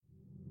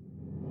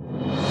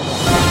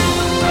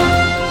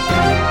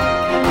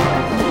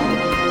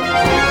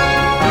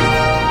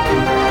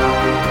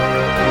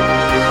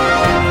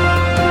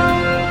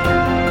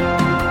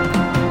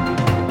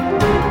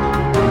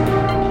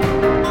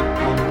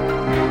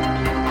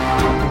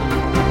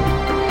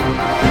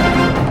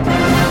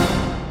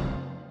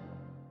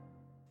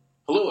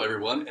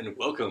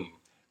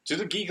To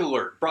the Geek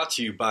Alert, brought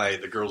to you by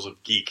the Girls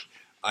of Geek.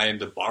 I am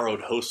the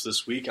borrowed host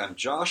this week. I'm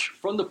Josh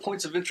from the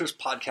Points of Interest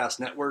Podcast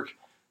Network.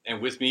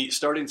 And with me,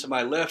 starting to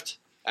my left,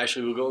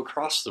 actually we'll go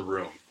across the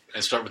room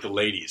and start with the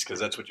ladies, because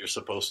that's what you're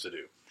supposed to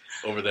do.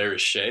 Over there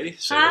is Shay.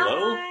 Say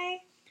hello. Hi.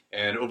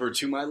 And over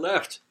to my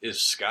left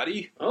is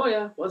Scotty. Oh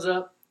yeah, what's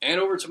up?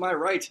 And over to my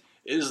right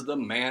is the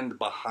man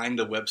behind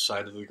the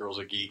website of the Girls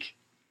of Geek,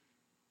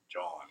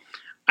 John.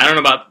 I don't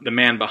know about the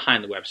man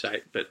behind the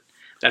website, but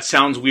that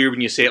sounds weird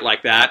when you say it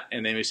like that,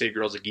 and then we say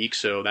Girls of Geek,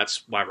 so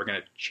that's why we're going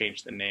to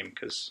change the name,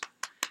 because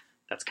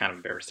that's kind of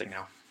embarrassing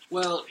now.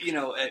 Well, you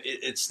know,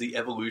 it's the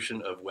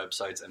evolution of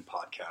websites and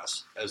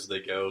podcasts as they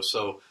go.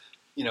 So,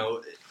 you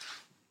know,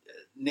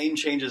 name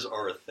changes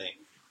are a thing.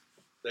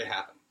 They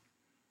happen.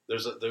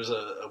 There's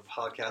a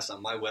podcast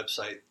on my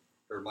website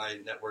or my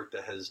network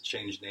that has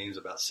changed names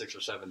about 6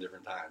 or 7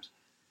 different times.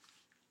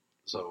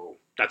 So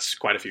That's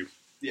quite a few.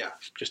 Yeah,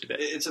 Just a bit.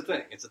 it's a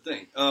thing. It's a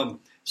thing.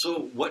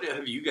 So what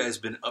have you guys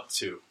been up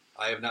to?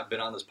 I have not been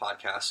on this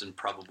podcast in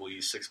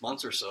probably 6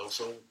 months or so.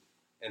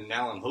 And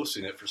now I'm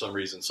hosting it for some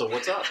reason. So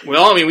what's up?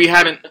 Well, I mean, we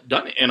haven't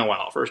done it in a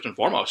while, first and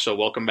foremost, so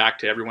welcome back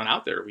to everyone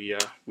out there.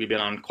 We've been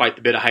on quite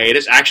a bit of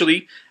hiatus.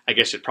 Actually, I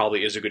guess it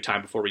probably is a good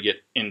time before we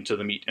get into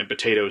the meat and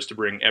potatoes to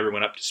bring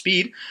everyone up to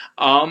speed.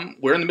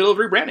 We're in the middle of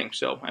rebranding,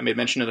 so I made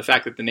mention of the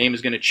fact that the name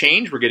is going to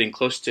change. We're getting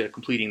close to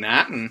completing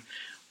that, and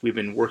we've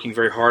been working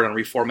very hard on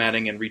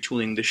reformatting and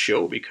retooling this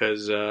show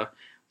because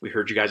we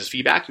heard you guys'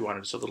 feedback. You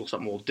wanted something a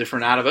little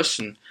different out of us,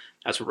 and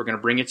that's what we're going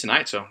to bring you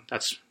tonight. So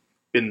that's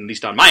been, at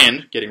least on my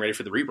end, getting ready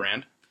for the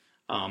rebrand.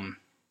 I don't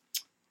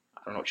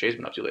know what Shay's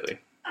been up to lately.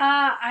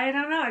 I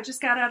don't know. I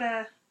just got out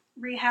of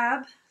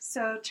rehab.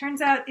 So it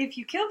turns out if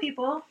you kill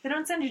people, they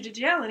don't send you to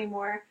jail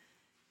anymore.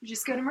 You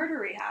just go to murder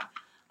rehab.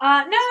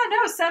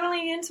 No,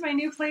 settling into my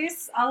new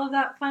place, all of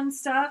that fun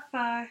stuff.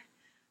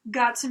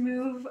 Got to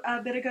move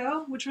a bit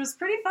ago, which was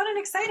pretty fun and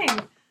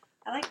exciting.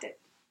 I liked it.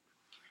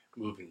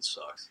 Moving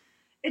sucks.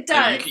 It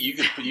does. Like,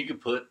 you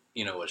could put,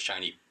 you know, a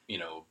shiny, you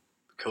know,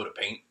 coat of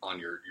paint on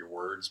your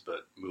words,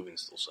 but moving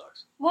still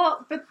sucks.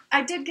 Well, but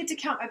I did get to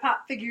count my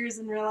pop figures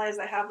and realize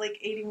I have like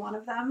 81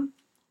 of them.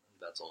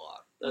 That's a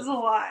lot. That's a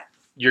lot.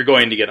 You're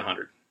going to get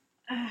 100.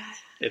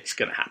 It's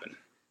going to happen.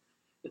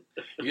 You're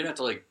gonna have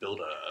to like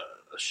build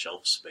a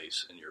shelf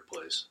space in your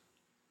place,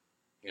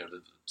 you know,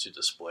 to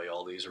display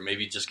all these, or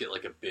maybe just get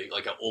like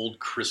an old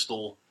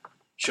crystal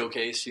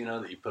showcase, you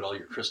know, that you put all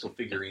your crystal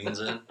figurines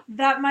in.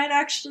 That might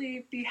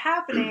actually be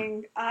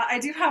happening. I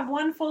do have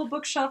one full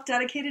bookshelf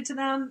dedicated to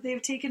them.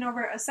 They've taken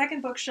over a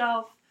second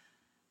bookshelf,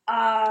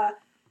 an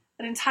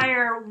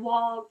entire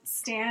wall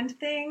stand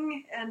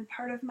thing, and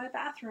part of my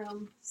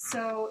bathroom.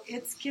 So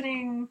it's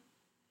getting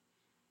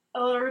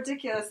a little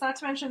ridiculous. Not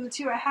to mention the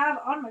 2 I have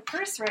on my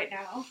purse right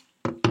now.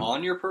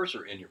 On your purse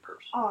or in your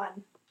purse?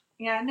 On.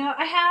 Yeah, no,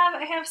 I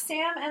have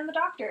Sam and the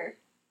doctor.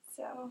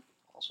 So,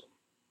 Awesome.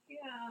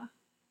 yeah.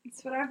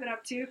 That's what I've been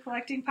up to,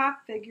 collecting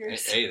pop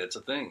figures. Hey, that's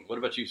a thing. What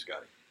about you,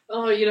 Scotty?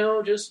 Oh, you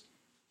know, just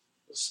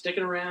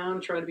sticking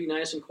around, trying to be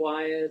nice and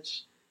quiet.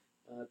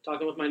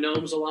 Talking with my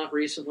gnomes a lot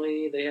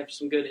recently. They have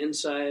some good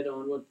insight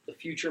on what the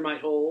future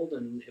might hold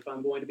and if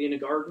I'm going to be in a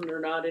garden or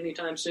not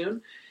anytime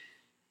soon.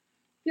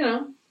 You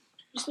know,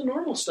 just the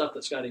normal stuff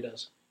that Scotty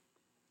does.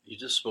 You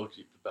just spoke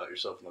about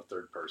yourself in the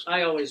third person.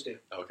 I always do.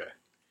 Okay.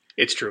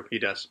 It's true. He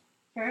does.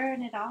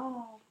 Burn it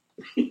all.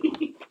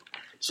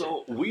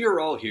 So we are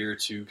all here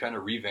to kind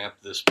of revamp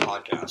this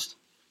podcast.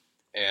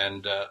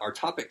 And our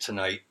topic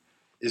tonight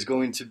is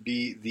going to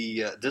be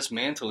the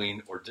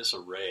dismantling or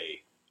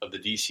disarray of the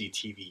DC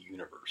TV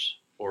universe.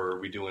 Or are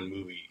we doing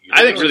movie universe?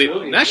 I think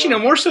really, actually, no,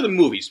 more so the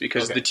movies,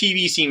 because Okay. the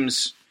TV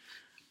seems,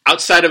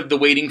 outside of the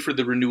waiting for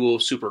the renewal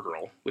of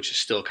Supergirl, which is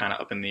still kind of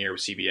up in the air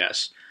with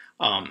CBS,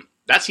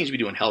 that seems to be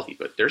doing healthy,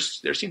 but there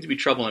seems to be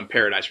trouble in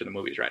paradise for the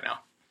movies right now.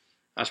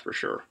 That's for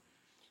sure.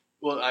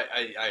 Well,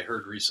 I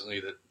heard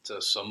recently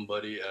that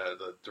somebody,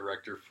 the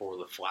director for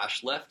The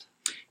Flash, left.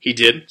 He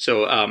did.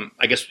 So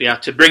I guess, yeah,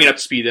 to bring it up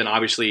to speed then,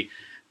 obviously,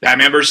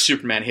 Batman vs.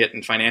 Superman hit,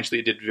 and financially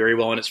it did very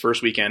well in its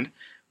first weekend,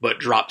 but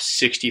dropped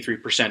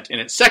 63% in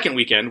its second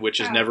weekend, which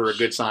is never a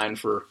good sign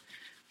for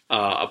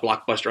a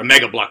blockbuster, a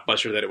mega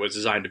blockbuster that it was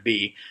designed to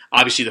be.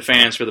 Obviously, the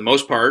fans, for the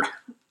most part,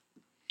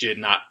 did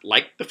not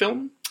like the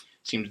film.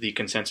 Seems the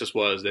consensus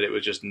was that it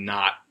was just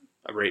not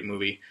a great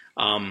movie.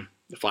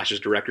 The Flash's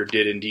director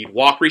did indeed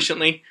walk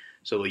recently,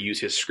 so they'll use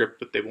his script,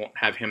 but they won't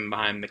have him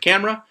behind the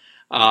camera.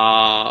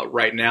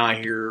 Right now, I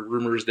hear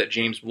rumors that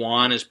James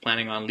Wan is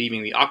planning on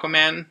leaving the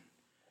Aquaman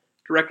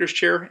director's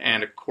chair,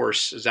 and of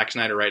course, Zack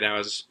Snyder right now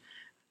is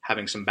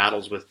having some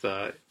battles with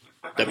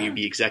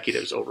WB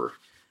executives over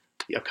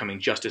the upcoming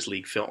Justice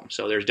League film.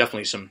 So there's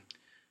definitely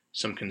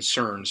some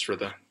concerns for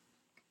the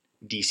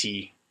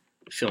DC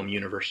film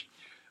universe.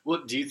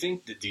 Well, do you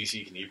think that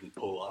DC can even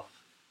pull off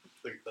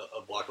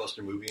a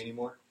blockbuster movie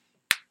anymore?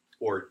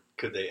 Or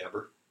could they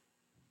ever?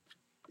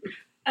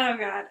 Oh,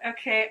 God.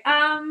 Okay.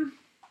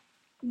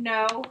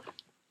 No.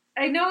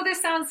 I know this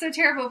sounds so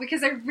terrible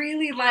because I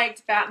really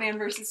liked Batman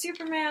vs.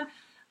 Superman.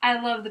 I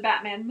love the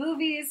Batman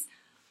movies.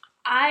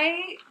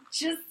 I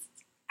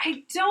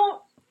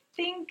don't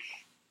think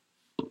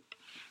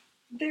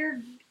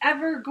they're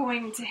ever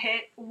going to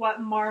hit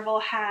what Marvel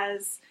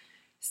has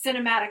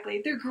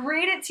cinematically. They're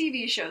great at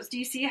TV shows.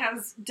 DC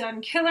has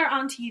done killer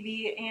on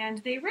TV, and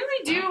they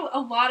really do a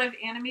lot of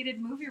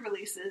animated movie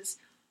releases.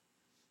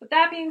 With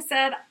that being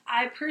said,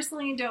 I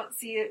personally don't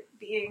see it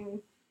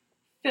being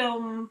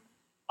film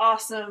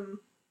awesome,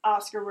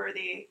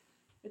 Oscar-worthy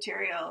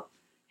material.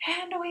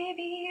 Hand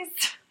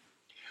wavies.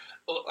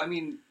 Well, I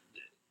mean,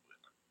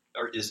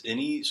 is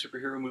any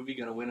superhero movie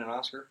going to win an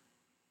Oscar?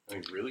 I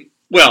mean, really?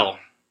 Well,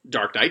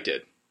 Dark Knight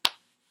did.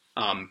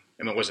 And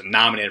it wasn't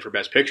nominated for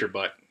Best Picture,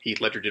 but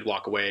Heath Ledger did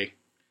walk away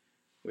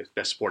with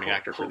Best Supporting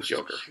Actor for The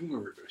Joker.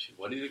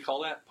 What do they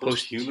call that?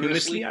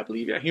 Posthumously, I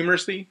believe. Yeah,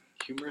 humorously.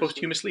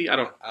 Posthumously. I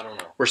don't know.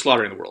 We're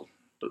slaughtering the world,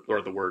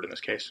 or the word in this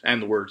case, and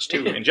the words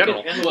too in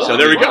general. Well, so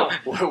there we go.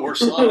 We're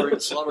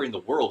slaughtering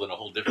the world in a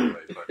whole different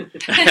way. But.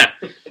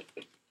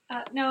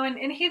 No,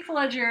 and Heath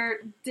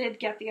Ledger did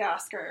get the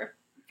Oscar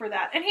for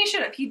that, and he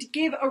should have. He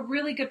gave a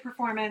really good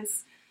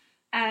performance,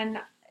 and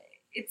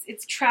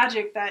it's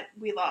tragic that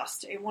we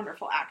lost a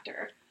wonderful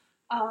actor.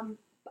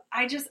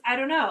 I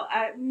don't know.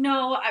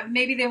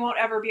 Maybe they won't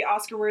ever be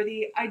Oscar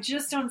worthy. I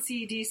just don't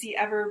see DC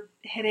ever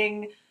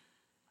hitting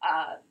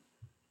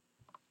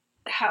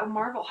how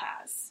Marvel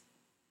has.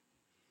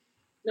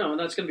 No, and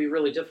that's going to be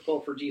really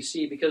difficult for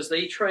DC because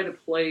they try to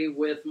play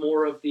with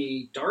more of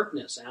the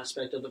darkness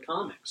aspect of the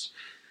comics.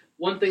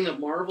 One thing that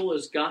Marvel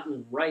has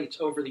gotten right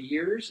over the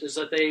years is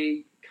that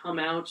they come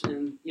out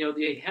and,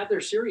 they have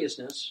their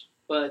seriousness,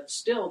 but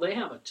still they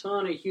have a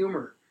ton of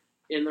humor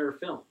in their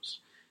films.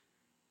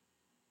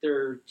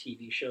 Their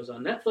TV shows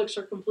on Netflix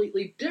are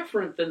completely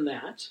different than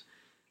that.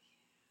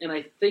 And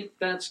I think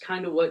that's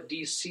kind of what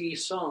DC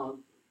saw,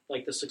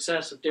 like the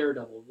success of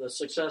Daredevil, the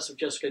success of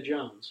Jessica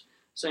Jones,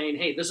 saying,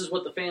 hey, this is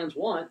what the fans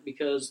want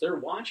because they're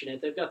watching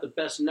it. They've got the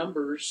best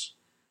numbers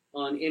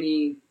on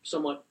any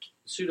somewhat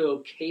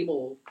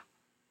pseudo-cable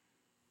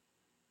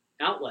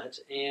outlet.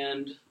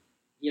 And,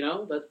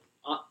 that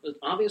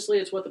obviously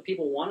it's what the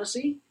people want to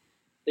see.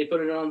 They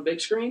put it on the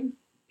big screen.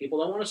 People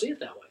don't want to see it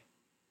that way.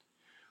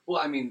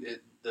 Well, I mean,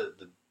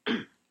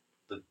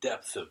 the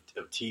depth of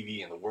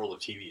TV and the world of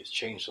TV has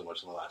changed so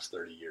much in the last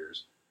 30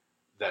 years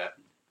that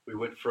we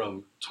went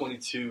from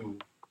 22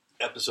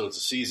 episodes a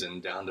season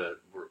down to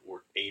we're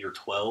 8 or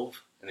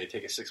 12, and they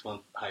take a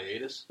 6-month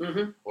hiatus,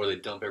 or they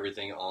dump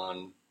everything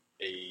on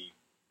a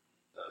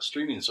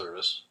streaming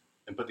service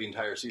and put the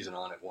entire season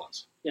on at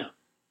once. Yeah.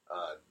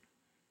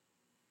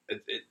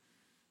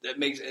 That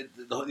makes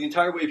the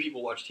entire way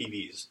people watch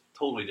TV is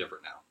totally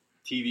different now.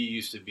 TV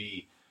used to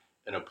be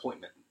an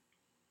appointment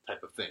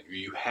type of thing.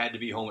 You had to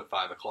be home at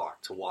 5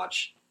 o'clock to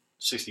watch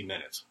 60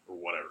 Minutes or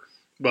whatever.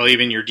 Well,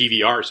 even your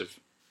DVRs have,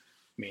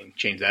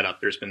 changed that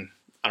up. There's been,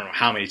 I don't know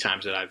how many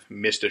times that I've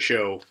missed a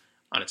show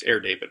on its air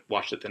date, but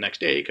watched it the next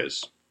day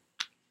because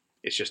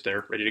it's just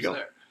there, ready to go.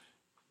 There.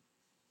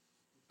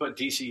 But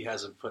DC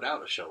hasn't put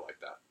out a show like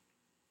that.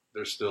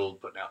 They're still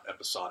putting out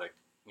episodic,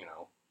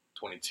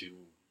 22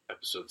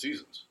 episode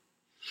seasons.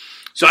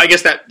 So I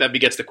guess that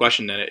begets the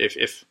question then,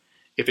 if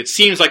it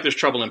seems like there's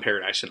trouble in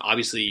paradise, and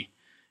obviously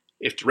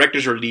if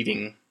directors are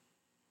leaving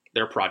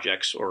their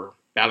projects or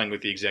battling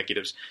with the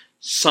executives,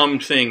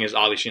 something is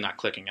obviously not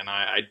clicking. And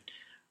I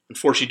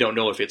unfortunately don't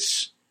know if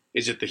is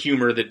it the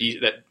humor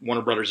that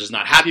Warner Brothers is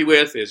not happy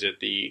with? Is it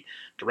the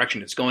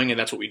direction it's going in?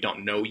 That's what we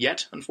don't know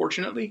yet,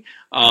 unfortunately.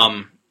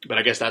 But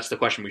I guess that's the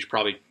question we should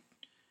probably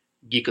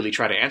geekily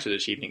try to answer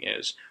this evening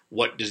is,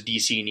 what does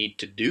DC need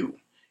to do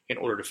in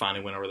order to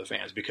finally win over the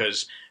fans?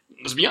 Because,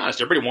 let's be honest,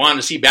 everybody wanted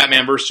to see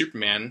Batman versus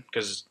Superman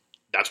because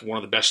that's one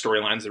of the best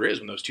storylines there is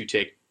when those two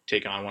take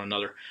on one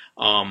another.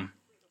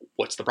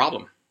 What's the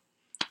problem?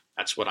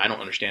 That's what I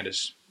don't understand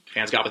is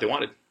fans got what they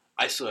wanted.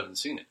 I still haven't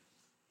seen it.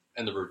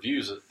 And the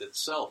reviews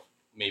itself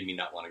made me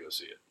not want to go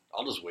see it.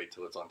 I'll just wait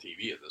till it's on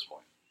TV at this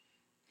point.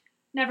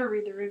 Never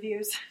read the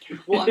reviews.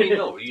 Well,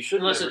 no, you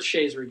shouldn't. Unless it's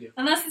Shay's review.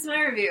 Unless it's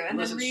my review, and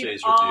Unless then it's read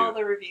Shay's all review.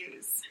 the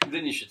reviews.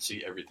 Then you should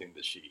see everything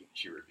that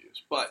she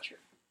reviews. But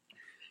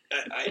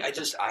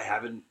I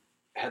haven't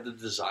had the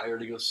desire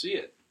to go see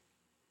it.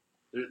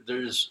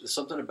 There's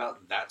something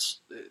about that.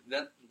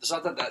 It's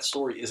not that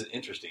story isn't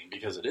interesting,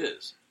 because it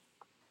is.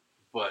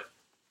 But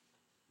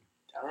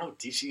I don't know.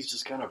 DC's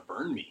just kind of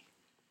burned me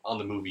on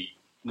the movie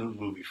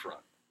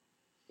front.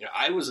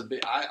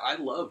 I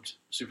loved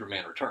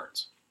Superman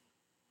Returns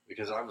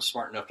because I was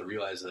smart enough to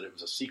realize that it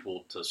was a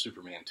sequel to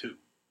Superman 2.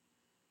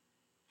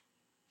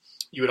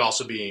 You would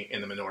also be in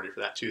the minority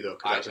for that too, though,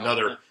 because that's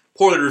another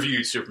poorly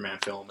reviewed Superman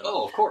film.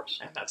 Of course.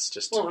 And that's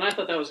just... Well, and I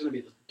thought that was going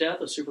to be the death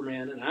of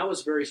Superman, and I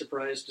was very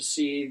surprised to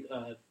see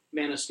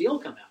Man of Steel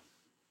come out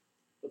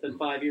within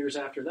 5 years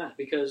after that,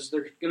 because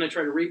they're going to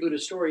try to reboot a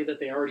story that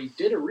they already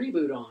did a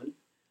reboot on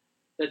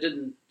that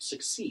didn't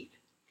succeed.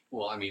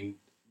 Well, I mean,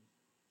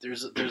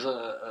 there's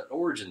an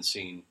origin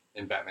scene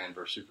in Batman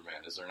vs.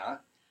 Superman, is there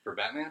not, for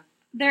Batman?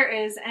 There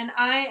is, and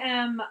I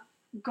am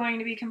going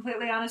to be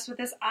completely honest with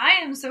this. I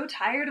am so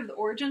tired of the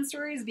origin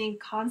stories being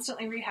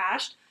constantly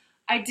rehashed.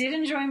 I did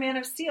enjoy Man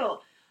of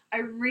Steel. I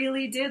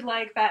really did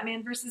like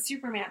Batman vs.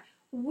 Superman.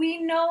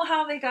 We know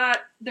how they got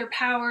their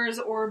powers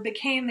or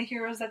became the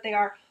heroes that they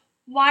are.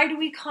 Why do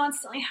we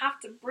constantly have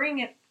to bring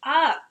it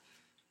up?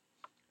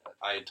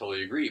 I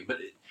totally agree, but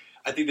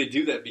I think they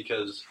do that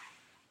because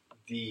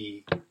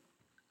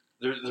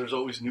there's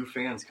always new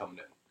fans coming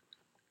in,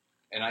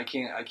 and I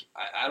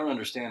don't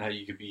understand how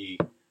you could be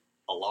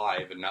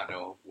alive and not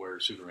know where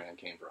Superman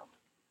came from.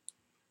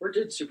 Where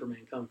did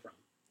Superman come from?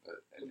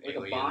 An Like a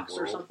alien box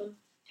or world. something?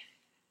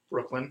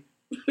 Brooklyn.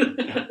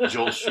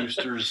 Joel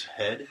Schuster's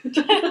head.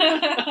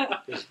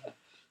 His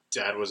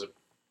dad was a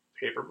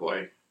paper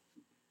boy.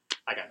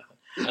 I got nothing.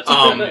 That's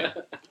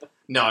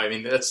No, I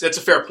mean that's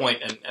a fair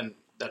point, and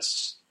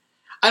that's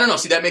I don't know.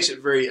 See, that's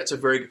a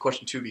very good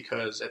question too,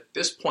 because at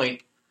this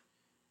point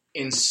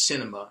in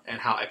cinema and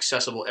how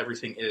accessible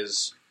everything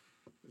is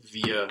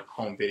via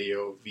home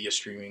video, via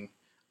streaming,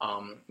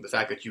 the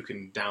fact that you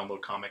can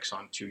download comics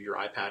onto your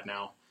iPad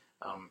now,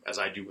 as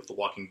I do with The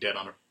Walking Dead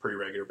on a pretty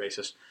regular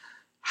basis.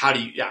 How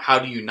do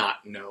you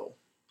not know?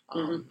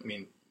 I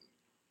mean,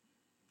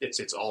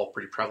 it's all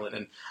pretty prevalent,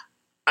 and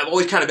I've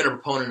always kind of been a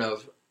proponent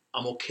of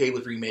I'm okay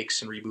with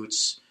remakes and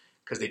reboots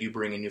because they do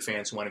bring in new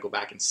fans who want to go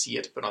back and see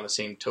it. But on the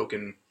same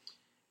token,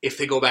 if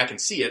they go back and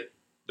see it,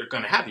 they're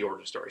going to have the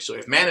origin story. So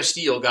if Man of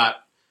Steel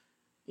got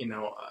an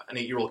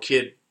 8-year-old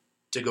kid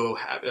to go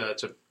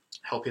to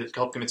help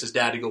convince his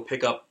dad to go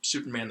pick up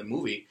Superman the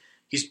movie,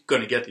 he's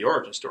going to get the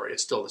origin story.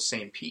 It's still the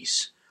same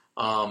piece.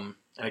 And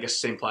I guess the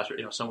same applies for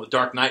some with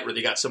Dark Knight, where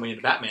they got somebody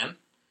into Batman.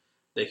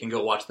 They can go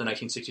watch the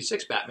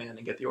 1966 Batman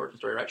and get the origin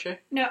story, right, Shay?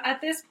 No, at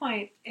this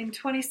point in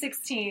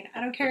 2016, I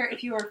don't care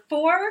if you are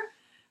 4,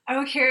 I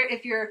don't care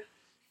if you're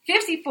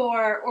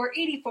 54 or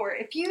 84.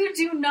 If you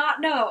do not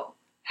know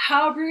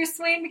how Bruce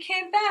Wayne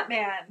became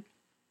Batman,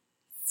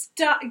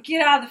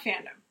 get out of the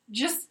fandom.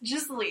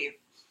 Just leave.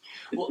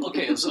 Well,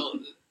 okay, so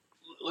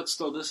let's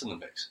throw this in the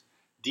mix.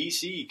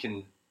 DC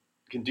can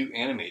do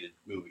animated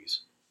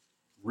movies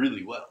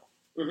really well.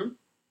 Mm-hmm.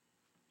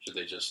 Should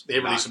they just They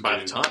release them by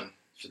the ton.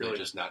 Should they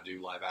just not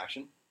do live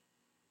action?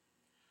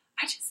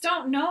 I just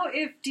don't know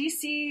if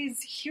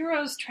DC's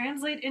heroes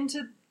translate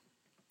into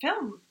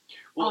film.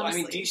 Well,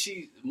 honestly. I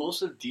mean,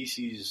 most of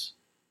DC's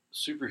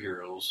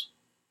superheroes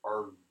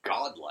are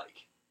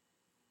godlike.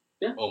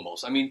 Yeah.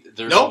 Almost. I mean,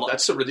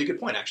 That's a really good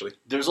point, actually.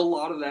 There's a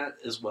lot of that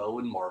as well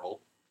in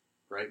Marvel,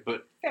 right?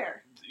 But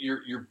Fair.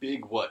 your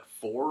big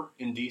 4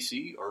 in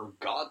DC are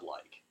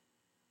godlike.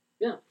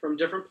 Yeah, from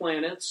different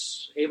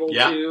planets, able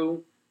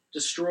to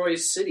destroy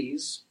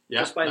cities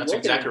just by that's looking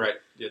exactly at right.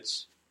 them.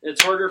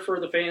 It's harder for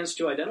the fans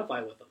to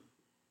identify with them.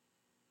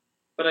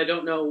 But I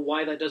don't know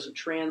why that doesn't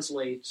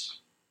translate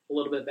a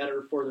little bit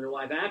better for their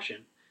live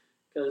action.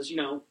 Because,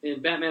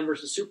 in Batman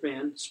vs.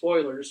 Superman,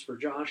 spoilers for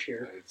Josh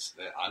here.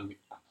 I'm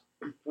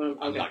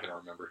Okay. not going to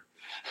remember.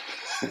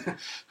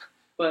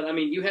 But, I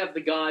mean, you have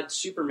the god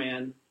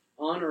Superman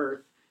on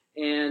Earth,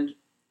 and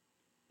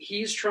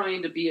he's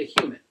trying to be a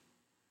human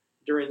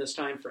during this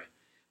time frame.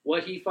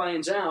 What he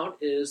finds out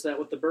is that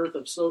with the birth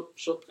of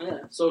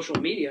social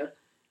media,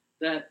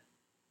 that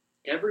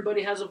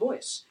everybody has a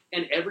voice,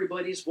 and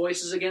everybody's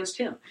voice is against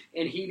him.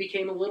 And he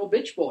became a little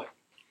bitch boy.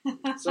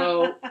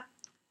 So...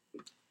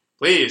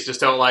 Please, just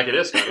tell it like it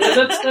is.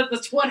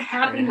 That's what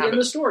happened in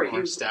the story. He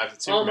was,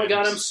 oh my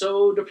god, I'm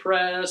so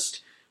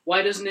depressed.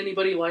 Why doesn't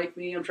anybody like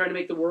me? I'm trying to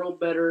make the world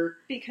better.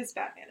 Because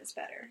Batman is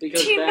better.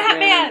 Because Team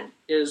Batman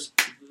is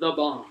the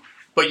bomb.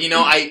 But,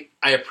 I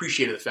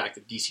appreciated the fact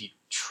that DC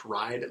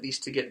tried at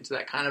least to get into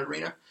that kind of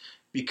arena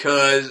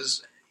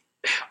because,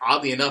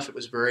 oddly enough, it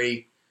was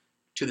very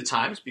to the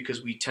times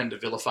because we tend to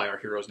vilify our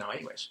heroes now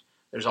anyways.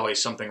 There's always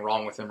something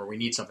wrong with them or we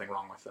need something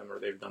wrong with them or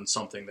they've done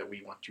something that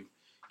we want to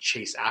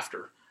chase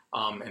after.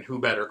 And who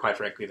better, quite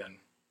frankly, than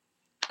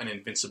an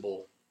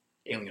invincible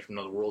alien from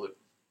another world that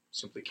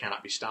simply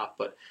cannot be stopped.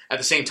 But at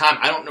the same time,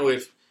 I don't know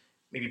if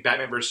maybe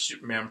Batman vs.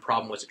 Superman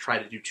problem was it tried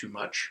to do too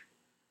much,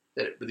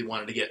 that it really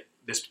wanted to get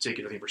this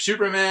particular thing for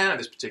Superman and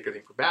this particular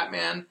thing for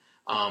Batman.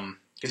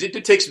 Because it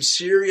did take some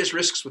serious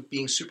risks with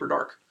being super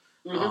dark.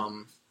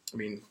 Mm-hmm. I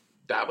mean,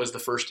 that was the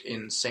first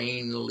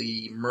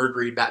insanely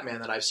murdery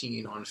Batman that I've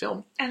seen on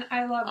film. And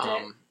I loved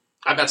it.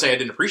 I'm not saying I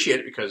didn't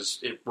appreciate it because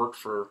it worked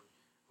for...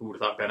 Who would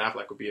have thought Ben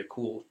Affleck would be a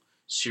cool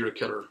serial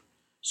killer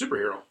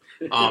superhero?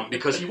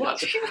 Because he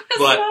was. He was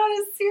but not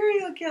a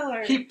serial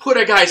killer. he put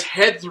a guy's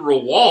head through a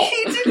wall.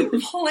 He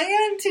didn't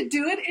plan to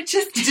do it. It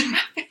just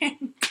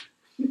happened.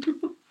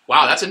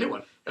 Wow, that's a new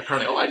one.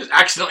 Apparently, I just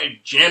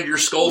accidentally jammed your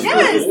skull through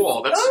Yes. the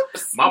wall. That's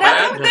Oops. my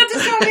bad. That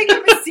does not make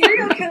him a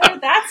serial killer.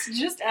 That's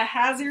just a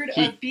hazard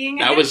of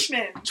being a that was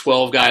henchman.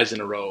 12 guys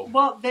in a row.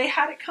 Well, they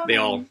had it coming. They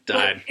all but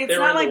died. It's They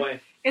were not in the like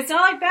way. It's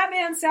not like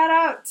Batman set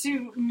out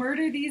to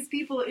murder these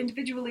people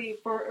individually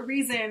for a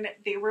reason.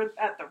 They were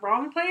at the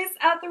wrong place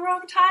at the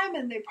wrong time,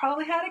 and they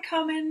probably had it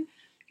coming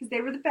because they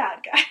were the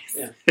bad guys.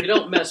 Yeah, you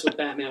don't mess with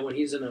Batman when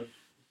he's in a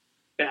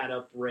bad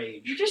up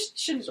rage. You just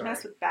shouldn't Sorry.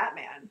 mess with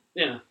Batman.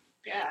 Yeah.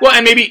 Yeah. Well,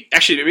 and maybe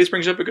this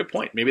brings up a good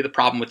point. Maybe the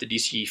problem with the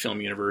DC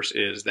film universe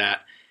is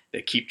that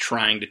they keep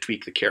trying to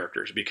tweak the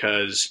characters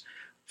because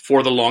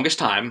for the longest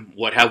time,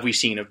 what have we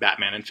seen of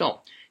Batman in film?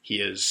 He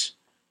is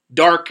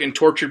dark and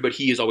tortured, but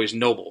he is always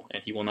noble,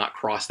 and he will not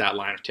cross that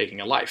line of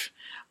taking a life.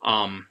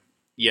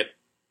 Yet,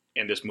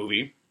 in this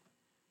movie,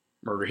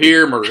 murder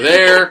here, murder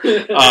there,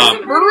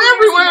 murder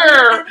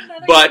everywhere.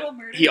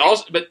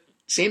 But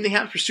same thing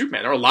happens for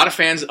Superman. There are a lot of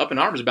fans up in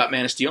arms about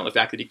Man of Steel and the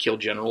fact that he killed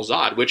General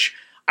Zod, which,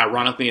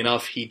 ironically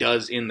enough, he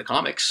does in the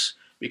comics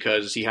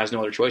because he has no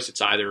other choice.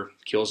 It's either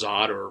kill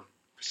Zod or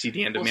see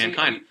the end of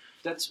mankind.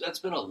 That's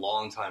been a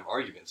long time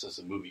argument since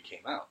the movie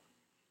came out,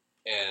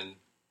 and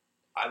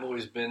I've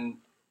always been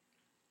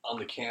on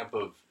the camp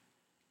of,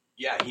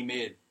 yeah, he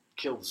may have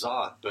killed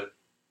Zod, but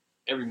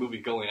every movie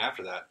going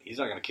after that, he's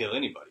not going to kill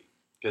anybody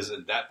because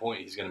at that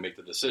point he's going to make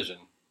the decision,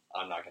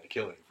 I'm not going to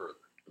kill any further.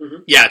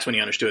 Mm-hmm. Yeah, it's when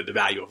he understood the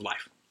value of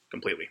life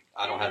completely.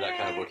 I don't have that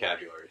kind of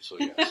vocabulary, so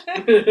yes.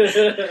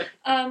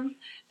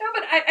 No,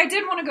 but I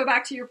did want to go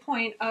back to your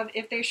point of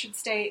if they should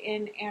stay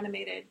in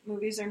animated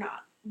movies or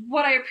not.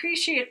 What I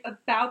appreciate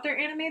about their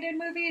animated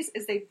movies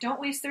is they don't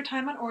waste their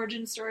time on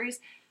origin stories.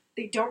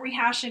 They don't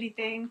rehash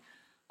anything.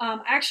 I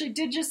actually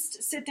did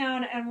just sit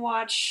down and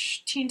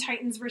watch Teen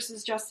Titans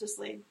versus Justice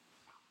League.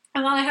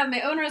 And while I have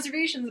my own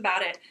reservations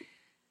about it,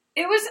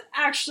 it was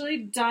actually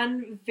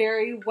done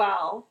very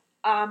well.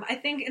 I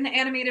think in the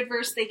animated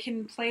verse, they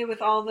can play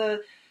with all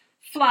the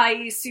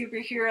flyy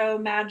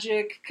superhero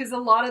magic, because a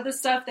lot of the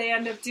stuff they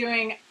end up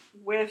doing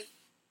with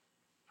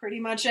pretty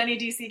much any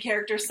DC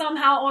character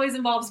somehow always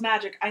involves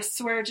magic. I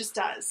swear it just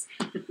does.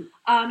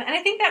 And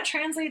I think that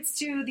translates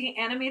to the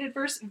animated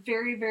verse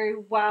very, very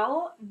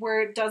well,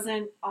 where it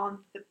doesn't on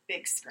the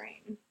big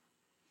screen.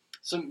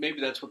 So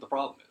maybe that's what the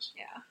problem is.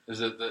 Yeah. Is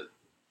that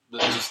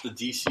just the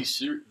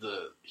DC,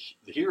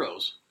 the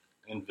heroes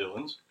and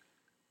villains,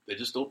 they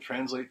just don't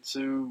translate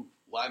to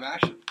live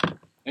action.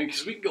 And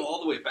because we can go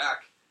all the way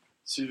back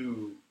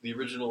to the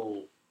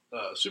original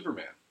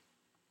Superman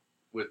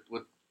with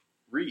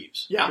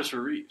Reeves,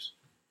 Christopher Reeves,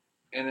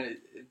 and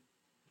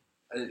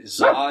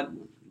Zod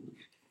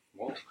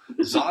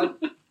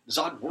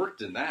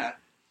worked in that,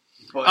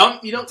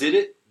 but did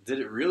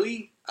it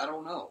really? I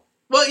don't know.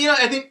 Well,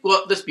 I think,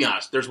 let's be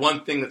honest. There's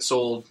one thing that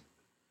sold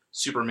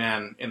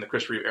Superman in the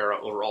Christopher Reeve era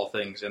over all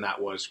things, and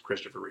that was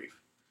Christopher Reeve.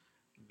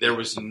 There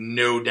was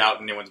no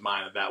doubt in anyone's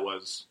mind that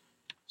was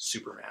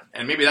Superman.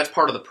 And maybe that's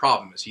part of the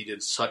problem, is he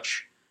did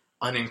such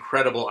an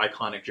incredible,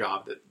 iconic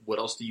job that what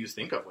else do you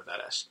think of with that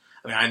S?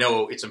 I mean, I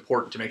know it's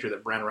important to make sure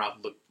that Brandon Routh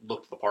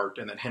looked the part,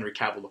 and that Henry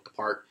Cavill looked the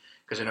part,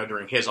 because I know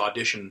during his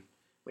audition,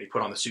 when he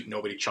put on the suit,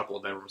 nobody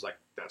chuckled. Everyone was like,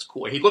 that's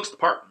cool. And he looks the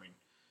part. I mean,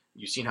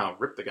 you've seen how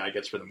ripped the guy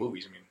gets for the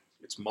movies. I mean,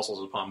 it's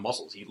muscles upon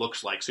muscles. He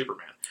looks like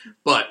Superman.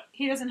 But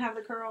he doesn't have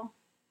the curl.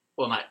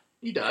 Well,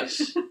 he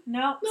does.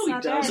 No, he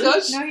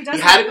doesn't. No, he doesn't. He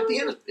had it at the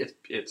end.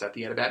 It's at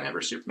the end of Batman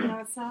vs Superman. No,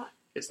 it's not.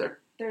 It's there.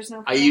 There's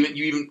no curl. You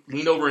even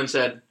leaned over and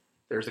said,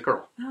 there's the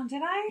curl. Oh,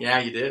 did I? Yeah,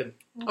 you did.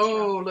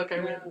 Look, I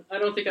read. I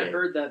don't think I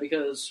heard that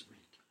because...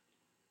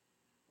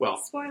 Well,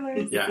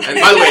 spoilers. Yeah,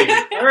 and by the way,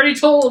 I already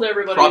told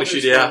everybody. Probably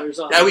should, yeah,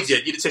 we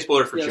did. You did say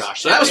spoiler for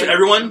Josh, so that was for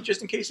everyone,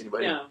 just in case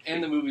anybody. Yeah,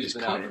 and the movie's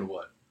been out for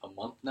what, a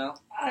month now?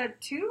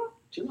 2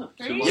 months.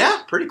 3?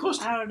 Yeah, pretty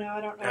close. I don't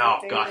know. Oh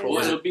gosh, what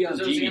was it? It'll be on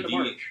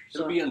DVD.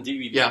 It'll be on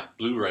DVD,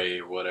 Blu-ray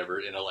or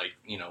whatever in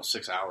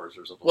 6 hours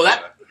or something.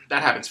 Well,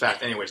 that happens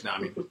fast, anyways. Now, I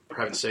mean, for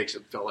heaven's sakes,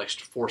 it felt like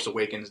Force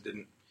Awakens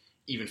didn't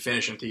even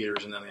finish in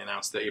theaters, and then they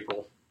announced the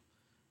April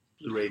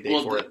Blu-ray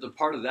date for it. The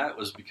part of that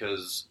was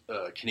because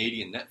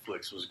Canadian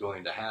Netflix was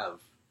going to have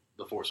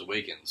The Force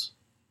Awakens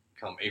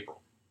come April,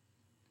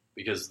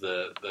 because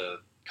the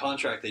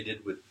contract they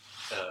did with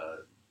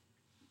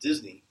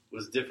Disney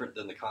was different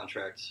than the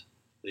contract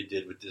they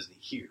did with Disney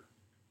here.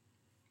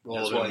 Well,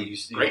 that's why you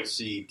don't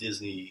see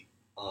Disney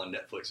on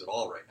Netflix at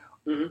all right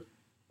now. Mm-hmm.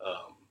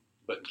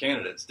 But in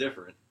Canada, it's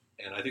different,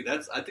 and I think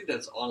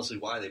that's honestly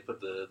why they put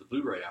the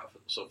Blu-ray out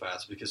so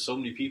fast, because so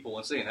many people,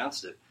 once they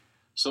announced it,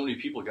 so many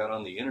people got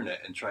on the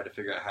internet and tried to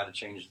figure out how to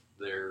change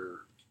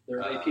their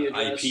IP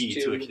address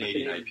to a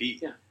Canadian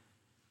IP. Yeah.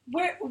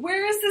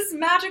 Where is this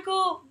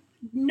magical?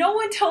 No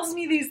one tells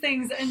me these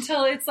things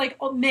until it's like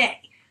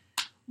May.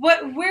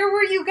 Where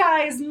were you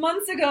guys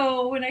months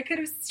ago when I could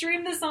have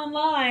streamed this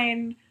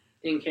online?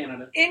 In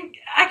Canada.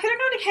 I could have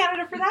gone to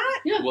Canada for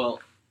that. Yeah.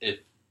 Well, if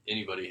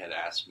anybody had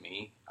asked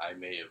me, I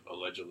may have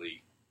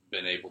allegedly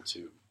been able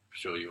to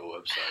show you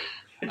a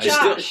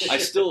website. I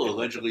still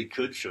allegedly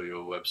could show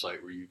you a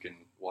website where you can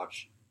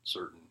watch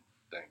certain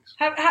things.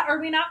 Are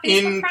we not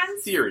Facebook friends?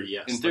 In theory,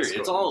 yes. In theory,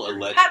 it's all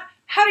alleged.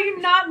 How do you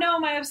not know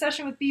my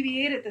obsession with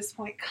BB-8 at this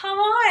point? Come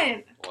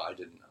on! Well, I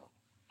didn't know,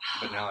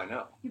 but now I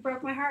know. You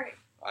broke my heart.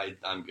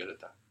 I'm good at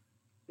that.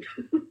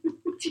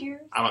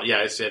 Tears.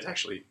 It's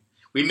actually...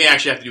 We may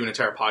actually have to do an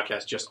entire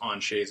podcast just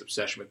on Shay's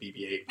obsession with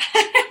BB-8.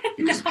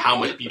 Because of how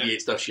much BB-8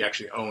 stuff she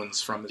actually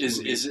owns from this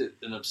movie. Is it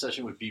an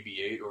obsession with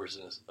BB-8 or is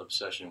it an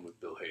obsession with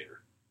Bill Hader?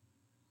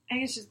 I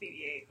think it's just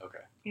BB-8.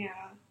 Okay. Yeah.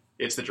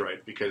 It's the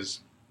droid,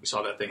 because we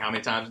saw that thing how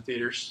many times in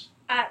theaters?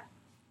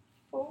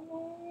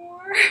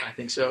 4? I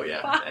think so,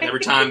 yeah. 5. And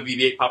every time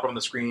BB-8 popped up on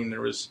the screen, there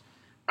was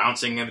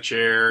bouncing in a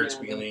chair,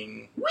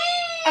 squealing.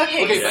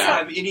 Okay, but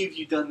have any of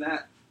you done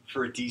that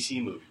for a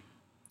DC movie?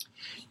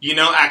 You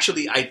know,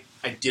 actually, I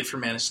did for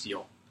Man of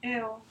Steel.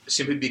 Ew.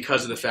 Simply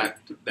because of the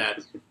fact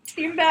that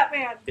Team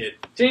Batman.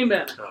 Team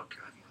Batman.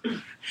 Oh,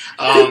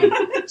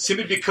 God.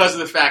 Simply because of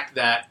the fact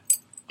that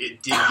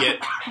it did get...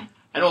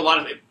 I know a lot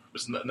of it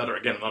was another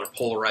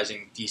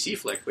polarizing DC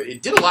flick, but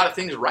it did a lot of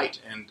things right,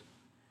 and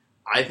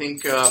I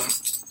think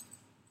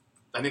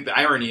the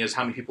irony is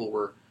how many people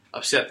were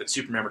upset that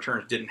Superman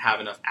Returns didn't have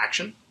enough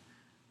action,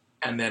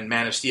 and then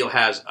Man of Steel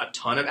has a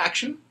ton of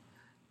action,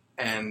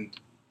 and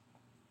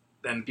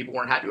then people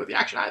weren't happy with the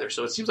action either.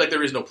 So it seems like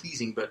there is no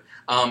pleasing, but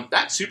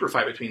that super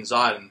fight between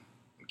Zod and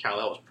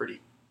Kal-El was pretty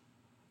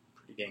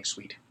dang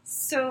sweet.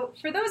 So,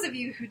 for those of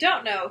you who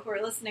don't know, who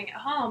are listening at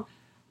home,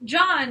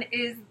 John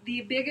is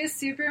the biggest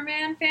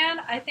Superman fan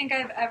I think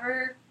I've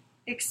ever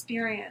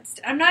experienced.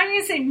 I'm not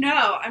going to say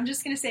no, I'm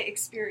just going to say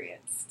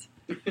experienced.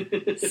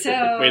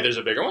 So, Wait, there's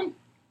a bigger one?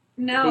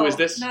 no, Who is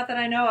this? Not that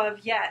I know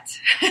of yet.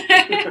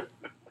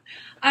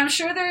 I'm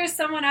sure there is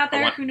someone out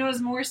there who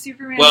knows more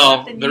Superman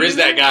stuff than you. There is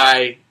that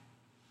guy,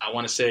 I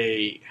want to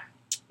say,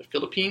 the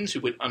Philippines,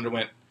 who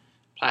underwent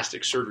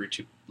plastic surgery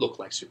to look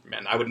like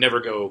Superman. I would never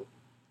go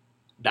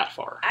that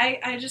far.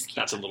 I just can't.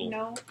 That's a little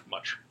no.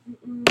 much.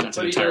 Mm-mm. That's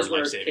But an he entire does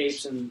wear life savings.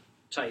 capes and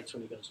tights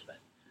when he goes to bed.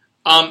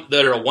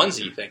 That are a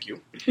onesie, thank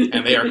you,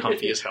 and they are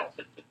comfy as hell.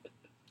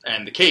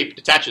 And the cape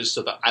detaches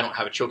so that I don't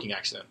have a choking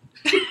accident,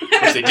 which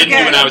they didn't do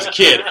when I was a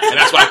kid, and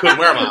that's why I couldn't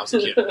wear them when I was a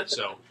kid.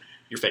 So,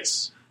 your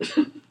face.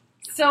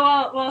 So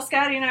while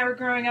Scotty and I were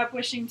growing up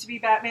wishing to be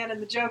Batman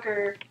and the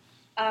Joker,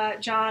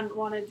 John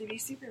wanted to be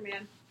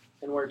Superman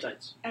And wear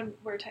tights. and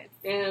wear tights.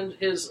 And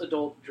his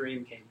adult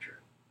dream came true.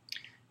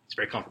 It's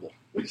very comfortable,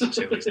 to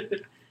say the least.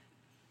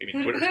 I mean,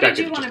 Who with did respect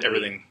you to wanna just be?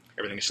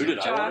 everything is Who did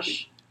I want to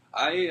Josh. be?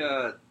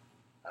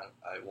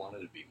 I wanted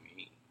to be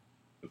me.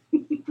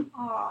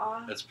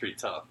 Aw, That's pretty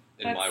tough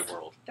in That's- my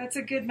world. that's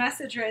a good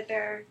message right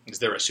there. Is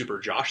there a Super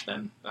Josh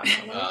then? I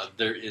don't know.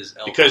 There is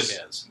El Because-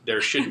 Hawkes.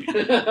 There should be.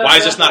 Why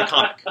is this not a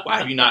comic? Why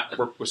have you not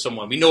worked with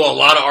someone? We know a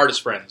lot of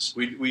artist friends.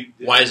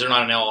 Why is there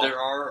not an L? There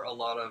are a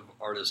lot of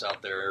artists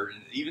out there,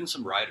 and even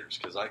some writers,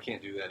 because I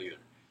can't do that either.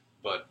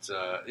 But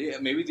yeah,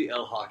 maybe the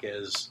El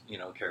Hawkes,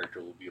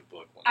 character will be a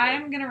book one day.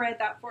 I'm gonna write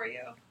that for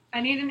you.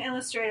 I need an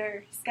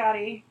illustrator,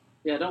 Scotty.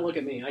 Yeah, don't look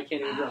at me. I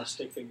can't even draw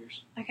stick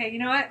figures. Okay, you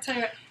know what? Tell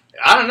you what.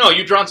 I don't know.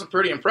 You've drawn some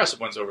pretty impressive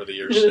ones over the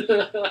years.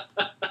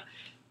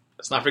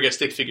 Let's not forget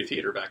Stick Figure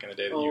Theater back in the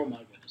day. That Oh you, my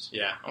goodness.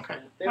 yeah, okay.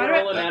 They Why were do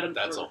I- all anatom-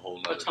 That's a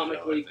whole nother show, I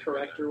atomically think,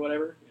 correct right or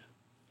whatever.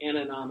 Yeah.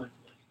 Anatomically.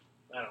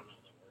 I don't know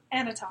the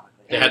word.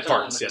 Anatomically. They had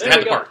parts, yes. They There had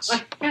we the go. parts.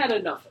 I had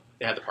enough of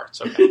They had the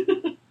parts. Okay. it.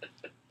 You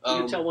Um,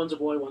 can tell one's a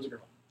boy, one's a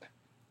girl.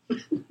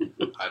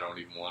 I don't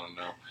even want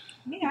to know.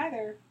 Me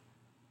either.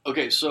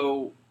 Okay,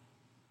 so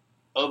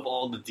of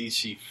all the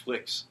DC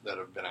flicks that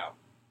have been out,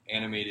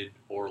 animated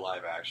or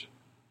live action,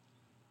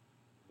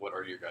 what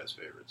are your guys'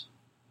 favorites?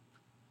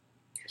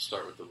 We'll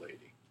start with the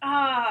lady.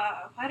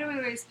 Why do we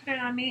always put it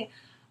on me?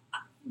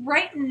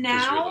 Right 'Cause you're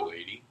now, the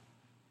lady.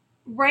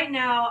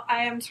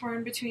 I am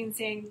torn between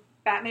saying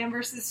Batman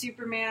versus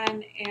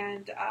Superman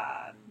and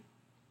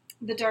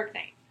The Dark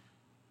Knight.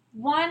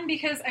 One,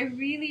 because I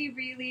really,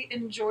 really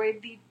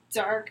enjoyed the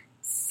dark,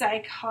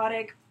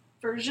 psychotic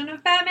version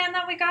of Batman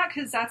that we got,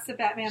 because that's the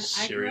Batman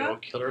I grew Serial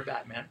up. killer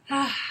Batman.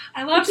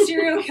 I love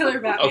serial killer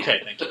Batman.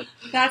 Okay, thank you.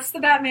 That's the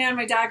Batman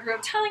my dad grew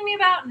up telling me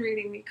about and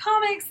reading me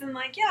comics, and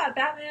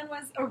Batman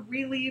was a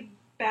really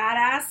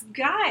badass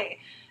guy.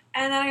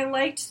 And I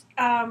liked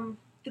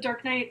The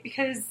Dark Knight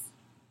because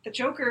the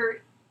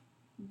Joker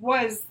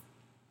was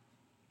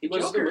He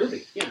was Joker. the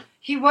movie. Yeah.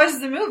 He was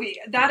the movie.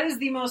 That is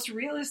the most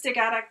realistic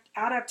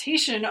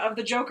adaptation of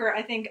the Joker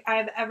I think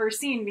I've ever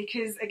seen,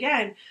 because,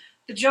 again,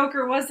 the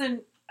Joker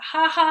wasn't,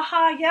 ha ha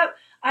ha, yep,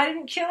 I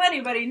didn't kill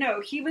anybody.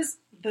 No, he was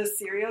the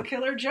serial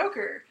killer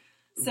Joker.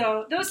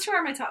 So those two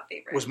are my top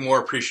favorites. Was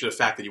more appreciative of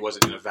the fact that he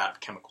wasn't in a vat of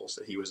chemicals,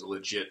 that he was a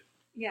legit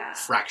Yeah.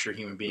 fractured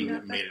human being Yeah,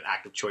 that made an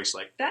active choice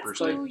like that's Bruce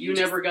cool. Lee. But you you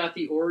just- never got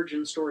the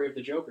origin story of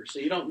the Joker, so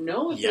you don't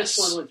know if Yes.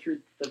 this one went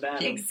through the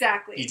battle.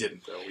 Exactly. He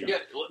didn't, though. Yeah,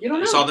 You don't I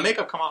know. saw the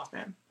makeup come off,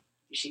 man.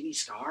 You see these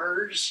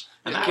scars?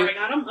 And That's I- where I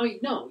got them? I mean,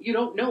 no, you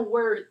don't know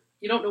where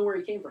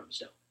he came from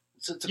still.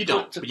 So to You put,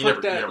 don't, to but put you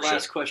never- that you never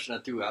last should. question I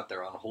threw out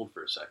there on hold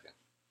for a second,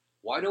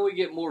 why don't we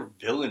get more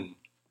villain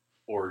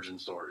origin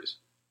stories?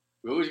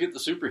 We always get the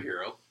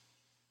superhero.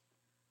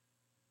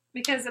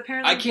 Because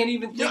apparently... I can't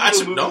even think Yeah, of a I-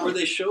 movie no. where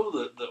they show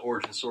the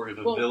origin story of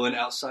a Well- villain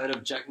outside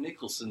of Jack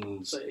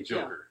Nicholson's But, yeah,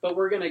 Joker. but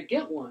we're going to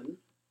get one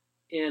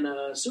in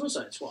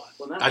Suicide Squad.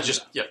 When that comes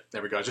out.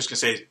 There we go. I was just going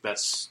to say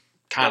that's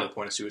kind of the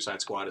point of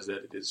Suicide Squad, is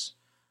that it is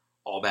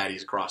all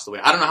baddies across the way.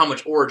 I don't know how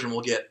much origin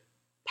we'll get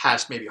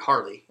past maybe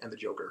Harley and the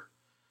Joker,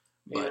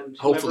 but And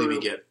hopefully we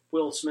whoever get.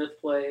 Will Smith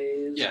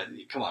plays. Yeah,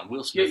 come on,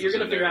 Will Smith. You're is going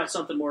to in figure there. out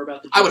something more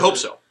about the Joker. I would hope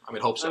so.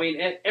 I mean,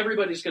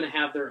 everybody's going to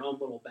have their own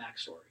little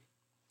backstory.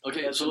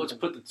 Okay, That's so let's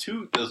something.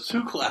 put those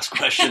two class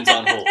questions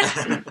on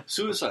hold.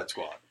 Suicide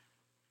Squad.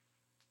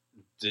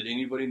 Did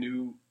anybody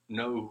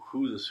know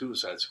who the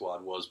Suicide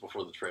Squad was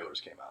before the trailers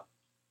came out?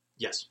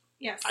 Yes,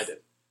 Yes. I did.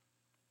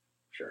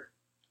 Sure.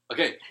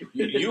 Okay,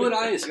 you and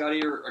I,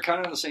 Scotty, are kind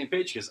of on the same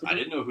page because I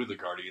didn't know who the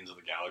Guardians of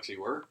the Galaxy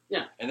were.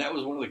 Yeah. And that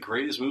was one of the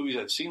greatest movies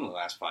I've seen in the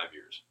last 5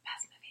 years.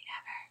 Best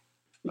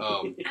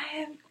movie ever.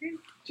 I agree.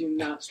 Do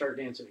not start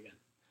dancing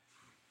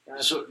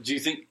again. So do you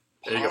think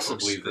There you go,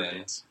 possibly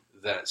folks.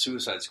 then that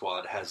Suicide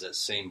Squad has that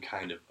same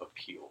kind of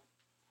appeal?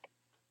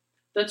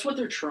 That's what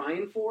they're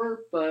trying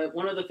for, but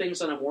one of the things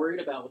that I'm worried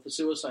about with the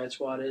Suicide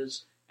Squad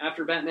is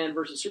after Batman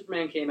vs.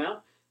 Superman came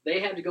out, they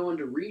had to go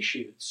into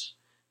reshoots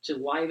to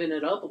liven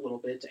it up a little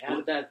bit, to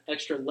add that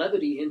extra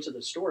levity into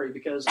the story,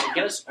 because I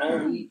guess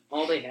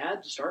all they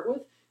had to start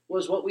with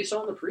was what we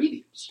saw in the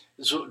previews.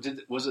 So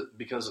was it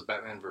because of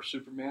Batman vs.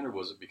 Superman, or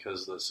was it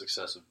because of the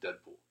success of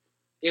Deadpool?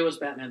 It was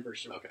Batman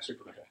vs. Okay.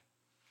 Superman.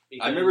 Okay.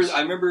 I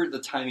remember the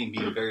timing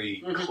being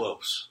very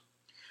close.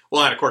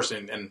 Well, and of course,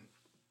 and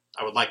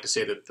I would like to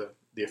say that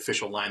the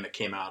official line that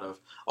came out of,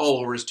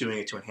 oh, we're just doing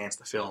it to enhance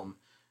the film,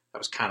 that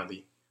was kind of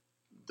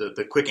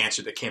the quick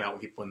answer that came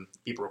out when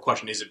people were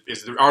questioning,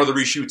 are the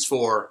reshoots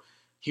for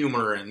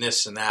humor and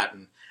this and that?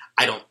 And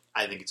I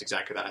think it's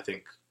exactly that. I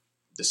think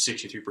the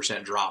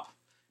 63% drop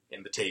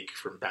in the take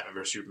from Batman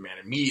vs. Superman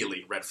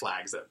immediately red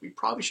flags that we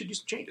probably should do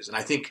some changes. And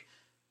I think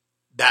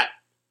that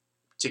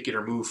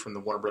particular move from the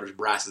Warner Brothers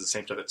brass is the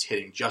same stuff that's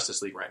hitting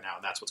Justice League right now,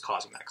 and that's what's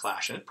causing that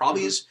clash. And it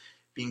probably is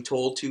being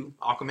told to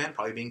Aquaman,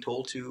 probably being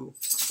told to,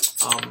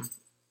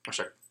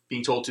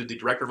 being told to the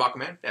director of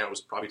Aquaman, and it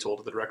was probably told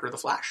to the director of The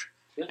Flash.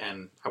 Yeah.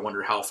 And I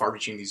wonder how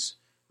far-reaching these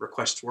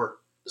requests were.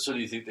 So do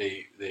you think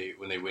they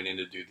when they went in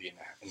to do the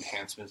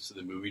enhancements to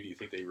the movie, do you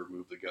think they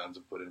removed the guns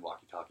and put in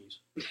walkie-talkies?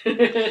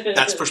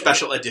 That's for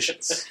special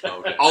editions.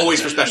 Okay.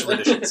 Always for special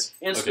editions.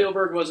 And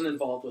Spielberg wasn't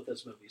involved with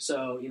this movie,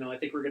 so I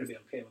think we're going to be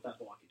okay without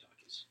the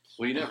walkie-talkies.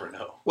 Well, you never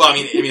know. Well, I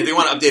mean, if they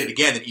want to update it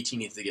again, then ET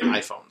needs to get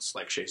iPhones,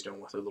 like Shay's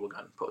doing with her little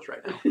gun pose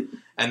right now.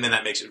 And then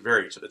that makes it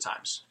very to the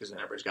times, because then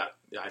everybody's got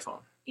the iPhone.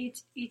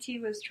 E.T.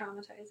 was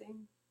traumatizing.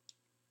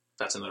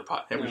 That's another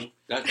pot. Hey, No.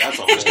 That's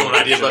a whole we're doing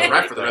ideas left and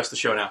right for the right rest of the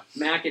show now.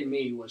 Mac and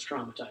Me was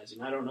traumatizing.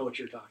 I don't know what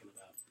you're talking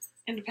about.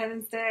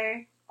 Independence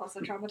Day, also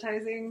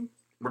traumatizing.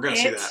 We're going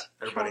to see that,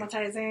 everybody.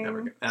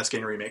 Traumatizing. That's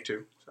getting a remake,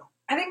 too. So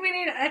I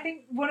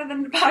think one of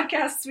the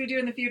podcasts we do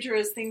in the future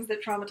is things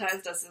that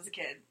traumatized us as a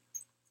kid.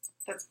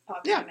 That's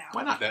popular yeah, now.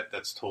 why not?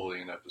 That's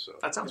totally an episode.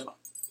 That sounds fun.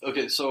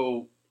 Okay,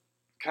 so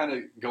kind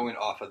of going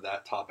off of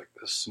that topic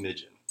a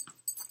smidgen,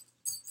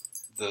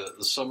 the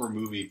summer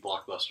movie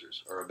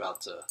blockbusters are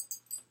about to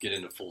get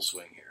into full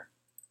swing here.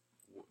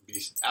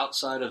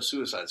 Outside of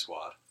Suicide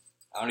Squad,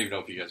 I don't even know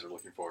if you guys are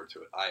looking forward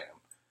to it. I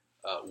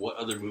am. What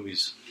other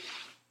movies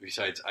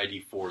besides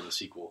ID4, the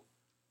sequel,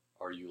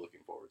 are you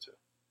looking forward to?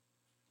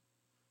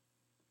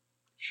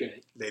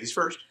 Shay. Ladies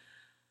first.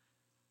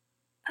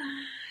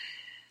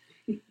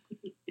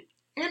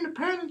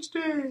 Independence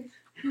Day.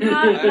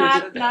 Not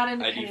ID4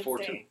 Independence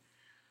too. Day.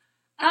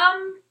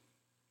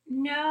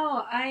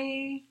 No,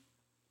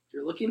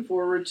 You're looking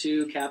forward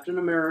to Captain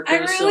America. I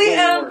really Civil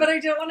am, War, but I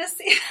don't want to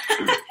see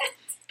that.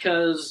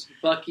 because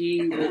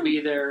Bucky will be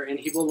there and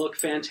he will look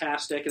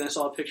fantastic. And I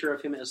saw a picture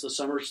of him as the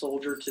Summer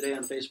Soldier today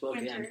on Facebook.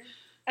 And Winter.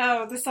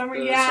 Oh, the summer.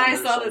 The Yeah, I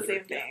Summer saw Soldier, the same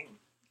yeah. thing.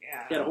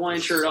 Yeah. he had a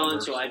Hawaiian shirt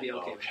on, so I'd be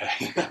okay.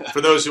 Okay.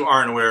 For those who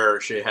aren't aware,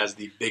 Shay has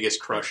the biggest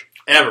crush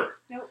ever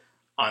Nope.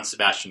 on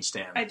Sebastian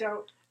Stan. I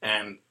don't.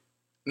 And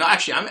no,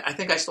 actually, I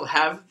think I still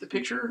have the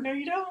picture No,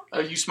 you don't.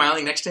 of you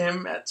smiling next to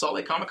him at Salt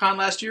Lake Comic Con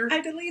last year. I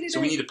deleted So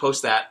it. we need to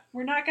post that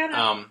We're not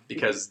gonna.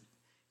 because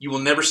you will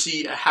never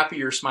see a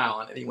happier smile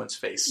on anyone's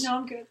face No,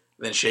 I'm good.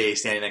 than Shay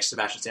standing next to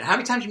Sebastian Stan. How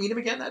many times did you meet him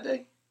again that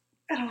day?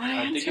 I don't want to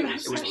I think answer it that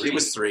was question. It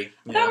was 3.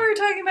 I thought we were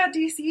talking about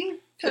DC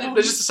But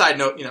films. just a side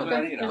note, you know.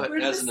 Well, you know, but- We're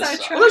as just an aside.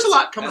 sidetracked. well, there's a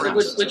lot coming As around.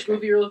 a- So which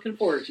movie you're looking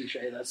forward to,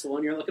 Shay? That's the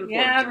one you're looking forward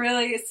Yeah, to.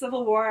 really, it's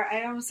Civil War. I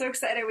am so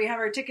excited. We have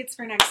our tickets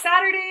for next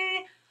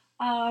Saturday.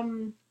 I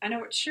know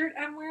what shirt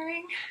I'm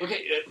wearing.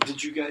 Okay,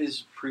 did you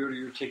guys pre-order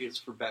your tickets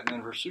for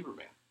Batman vs.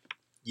 Superman?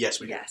 Yes,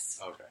 we did. Yes.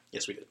 Okay.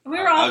 Yes, we did. We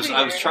were all I was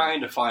pre-ordered.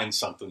 trying to find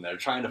something there,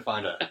 trying to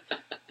find a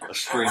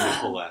string to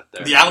pull at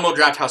there. The Alamo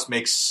Draft House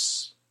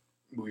makes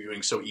movie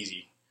viewing so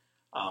easy.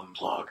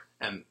 Plug.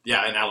 And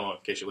yeah, in Alamo, in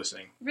case you're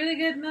listening. Really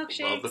good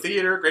milkshakes. Love the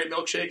theater, great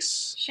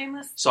milkshakes.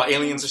 Shameless. Saw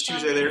Aliens this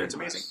shameless Tuesday there, plug. it's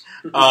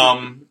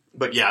amazing.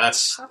 But yeah,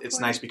 it's Popcorn.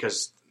 nice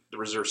because the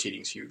reserve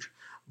seating's huge.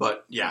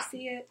 But yeah, I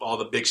see it. all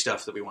the big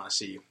stuff that we want to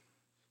see,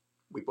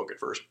 we book it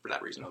first for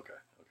that reason. Okay.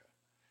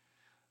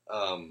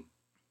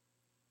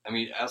 I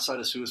mean, outside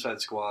of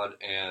Suicide Squad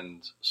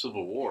and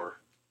Civil War,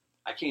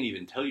 I can't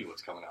even tell you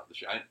what's coming out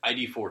this year.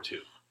 ID4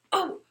 too.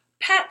 Oh,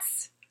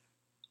 Pets.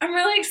 I'm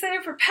really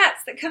excited for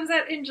Pets that comes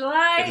out in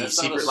July. And the That's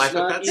not Secret a- Life of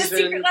not Pets. The even-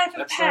 Secret Life of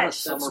That's not a Pets.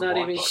 summer That's not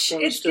even blockbuster. close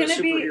It's to a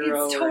gonna be.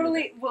 superhero It's or totally.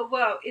 anything.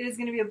 Well, it is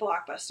gonna be a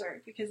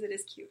blockbuster because it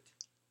is cute.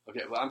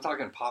 Okay, well, I'm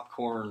talking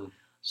popcorn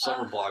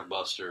summer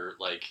blockbuster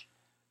like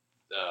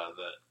the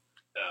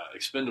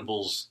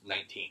Expendables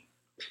 19.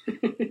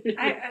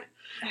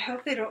 I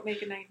hope they don't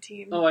make a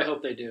 19. Oh, I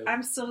hope they do.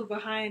 I'm still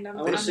behind. I'm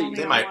I wanna see- only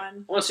they on might.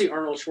 one. I want to see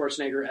Arnold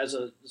Schwarzenegger as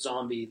a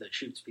zombie that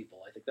shoots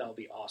people. I think that would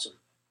be awesome.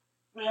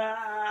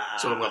 Ah.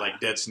 Sort of what like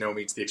Dead Snow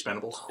meets the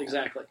Expendables.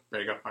 Exactly.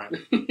 There you go. All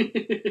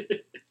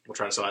right. We'll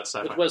try to sell that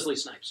sci-fi. with Wesley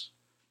Snipes.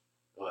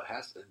 Well, it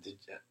has to.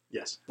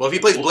 Yes. Well, if he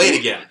plays Blade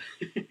again,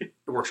 it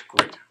works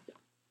great.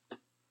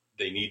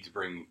 They need to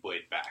bring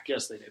Blade back.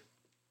 Yes, they do.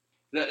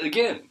 Now,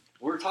 again,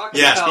 we're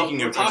talking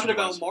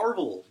about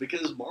Marvel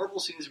because Marvel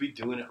seems to be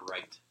doing it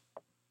right.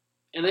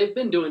 And they've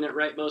been doing it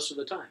right most of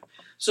the time.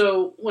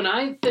 So when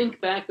I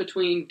think back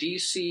between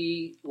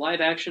DC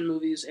live-action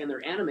movies and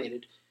their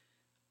animated,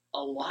 a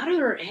lot of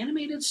their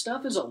animated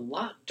stuff is a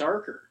lot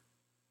darker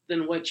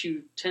than what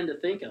you tend to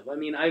think of. I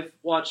mean, I've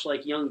watched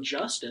like Young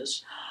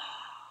Justice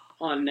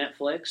on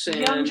Netflix and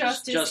Young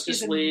Justice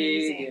Justice is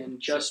League amazing. and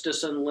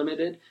Justice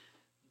Unlimited.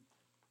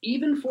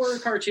 Even for a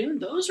cartoon,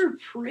 those are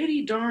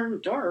pretty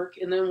darn dark.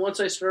 And then once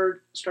I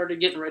started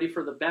getting ready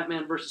for the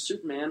Batman vs.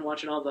 Superman,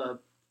 watching all the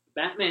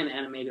Batman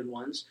animated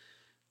ones,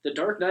 The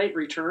Dark Knight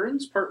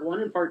Returns, Part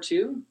 1 and Part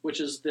 2, which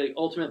is the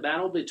ultimate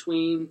battle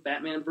between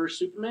Batman vs.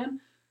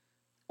 Superman.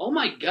 Oh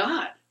my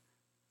god!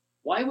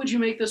 Why would you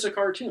make this a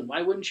cartoon?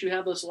 Why wouldn't you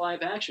have this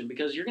live action?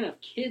 Because you're going to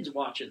have kids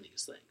watching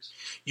these things.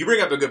 You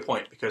bring up a good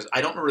point, because I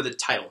don't remember the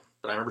title,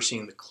 but I remember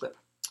seeing the clip.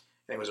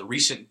 And it was a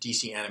recent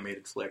DC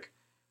animated flick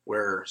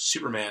where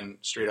Superman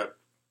straight up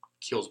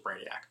kills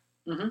Brainiac.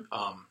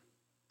 Mm-hmm.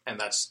 And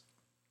that's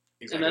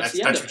that's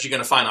what you're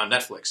going to find on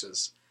Netflix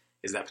is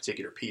that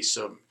particular piece.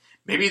 So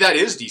maybe that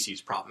is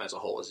DC's problem as a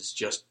whole, is it's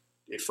just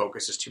it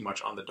focuses too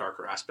much on the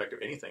darker aspect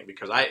of anything.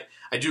 Because I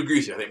do agree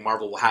with you. I think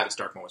Marvel will have its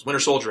dark moments. Winter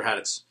Soldier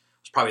was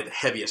probably the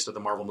heaviest of the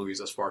Marvel movies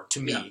thus far,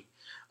 to me.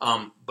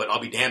 Yeah. But I'll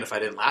be damned if I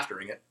didn't laugh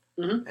during it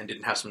and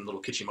didn't have some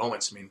little kitschy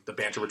moments. I mean, the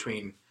banter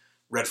between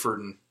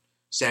Redford and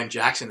Sam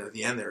Jackson at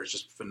the end there is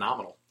just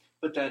phenomenal.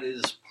 But that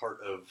is part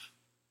of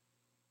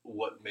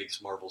what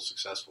makes Marvel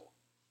successful.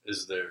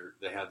 Is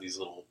they have these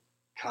little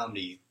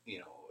comedy,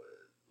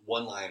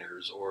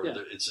 one-liners, or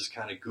it's just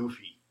kind of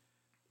goofy.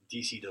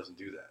 DC doesn't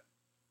do that.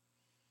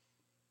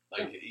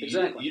 Like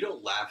exactly. You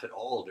don't laugh at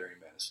all during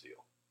Man of Steel.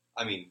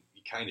 I mean,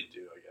 you kind of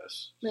do, I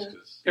guess. Yeah.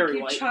 Perry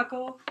White.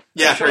 Chuckle.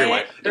 Yeah, Perry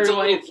White. Perry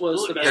White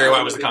was the best. Perry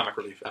White was the comic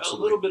relief.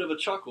 Absolutely. A little bit of a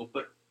chuckle,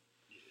 but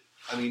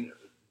I mean,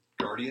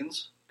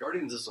 Guardians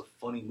is a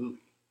funny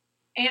movie.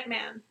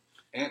 Ant-Man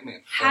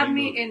had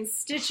me movie. in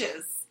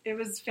stitches. It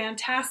was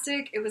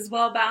fantastic. It was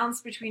well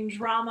balanced between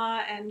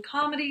drama and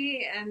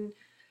comedy, and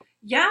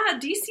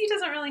DC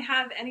doesn't really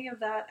have any of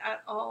that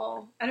at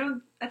all.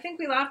 I think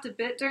we laughed a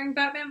bit during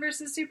Batman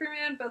vs.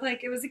 Superman, but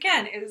it was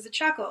a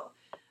chuckle.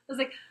 I was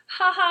like,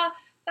 haha,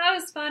 that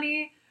was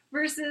funny,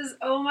 versus,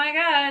 oh my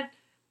god,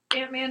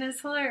 Ant-Man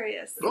is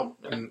hilarious. Well,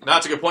 and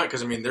that's a good point,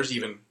 because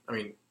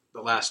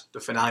the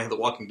finale of The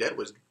Walking Dead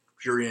was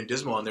dreary and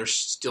dismal, and there's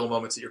still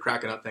moments that you're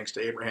cracking up thanks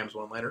to Abraham's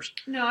one-liners.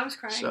 No, I was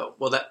crying. So,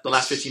 the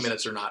last 15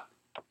 minutes are not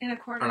in a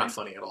corner. Are not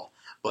funny at all.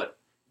 But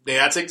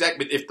that's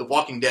exactly. If The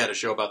Walking Dead, a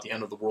show about the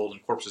end of the world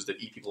and corpses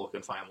that eat people,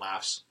 can find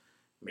laughs,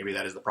 maybe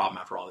that is the problem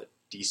after all. That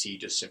DC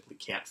just simply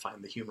can't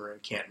find the humor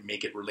and can't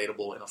make it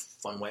relatable in a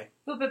fun way.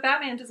 Well, but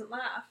Batman doesn't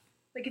laugh.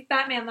 If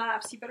Batman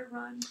laughs, you better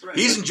run. Right.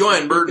 He's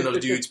enjoying murdering those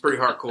dudes pretty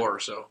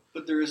hardcore. So,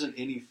 but there isn't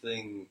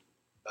anything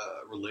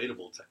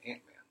relatable to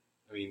Ant-Man.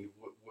 I mean,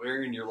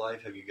 where in your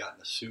life have you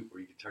gotten a suit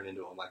where you can turn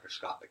into a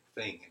microscopic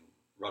thing and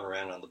run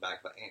around on the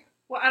back of an ant?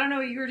 Well, I don't know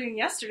what you were doing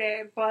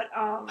yesterday, but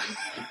I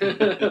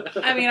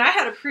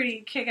had a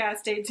pretty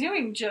kick-ass day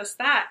doing just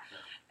that.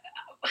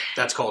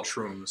 That's called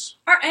shrooms.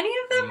 Are any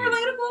of them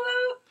relatable,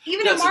 though?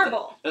 Even in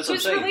Marvel. That's what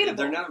I'm saying. Relatable.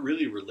 They're not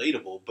really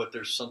relatable, but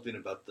there's something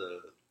about the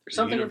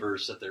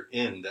universe that they're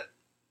in that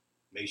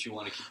makes you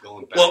want to keep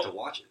going back to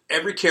watch it.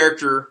 Every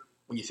character,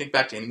 when you think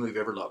back to any movie you've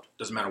ever loved,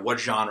 doesn't matter what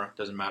genre,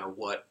 doesn't matter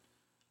what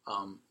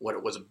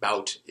it was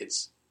about,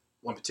 it's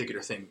one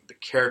particular thing. The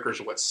characters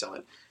are what sell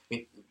it. I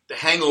mean, The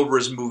Hangover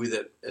is a movie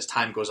that, as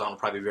time goes on, will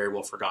probably be very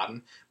well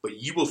forgotten, but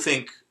you will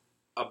think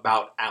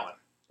about Alan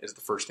is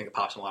the first thing that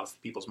pops in a lot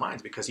of people's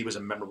minds because he was a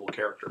memorable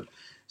character.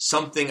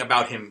 Something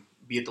about him,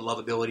 be it the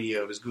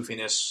lovability of his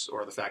goofiness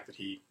or the fact that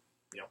he,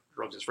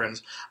 drugs his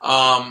friends,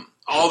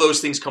 all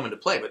those things come into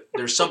play, but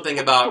there's something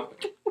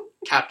about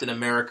Captain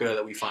America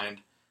that we find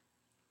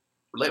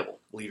relatable,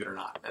 believe it or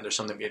not. And there's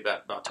something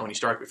about Tony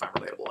Stark we find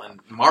relatable. And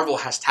Marvel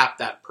has tapped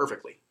that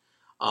perfectly.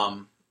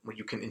 Where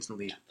you can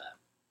instantly...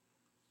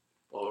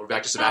 Well, we're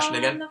back to Sebastian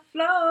again? On the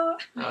floor.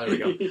 Oh,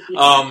 there we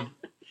go.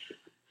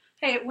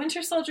 Hey,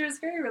 Winter Soldier is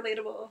very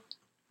relatable.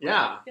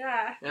 Yeah.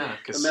 Yeah.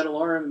 The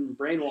Mandalorian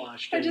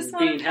brainwashed and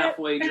being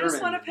halfway German. I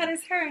just want to pet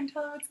his hair and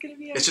tell him it's going to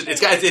be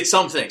okay. It's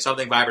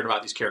something vibrant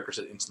about these characters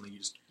that instantly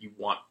you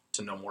want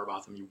to know more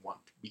about them. You want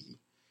to be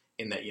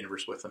in that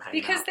universe with them hanging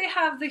because out. They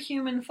have the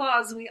human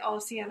flaws we all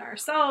see in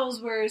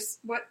ourselves, whereas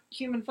what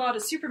human flaw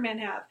does Superman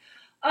have?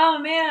 Oh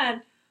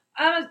man,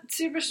 I'm a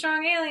super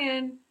strong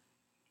alien.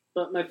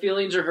 But my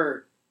feelings are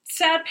hurt.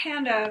 Sad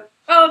panda.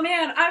 Oh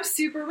man, I'm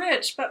super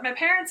rich, but my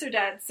parents are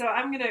dead, so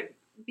I'm going to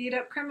beat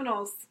up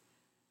criminals.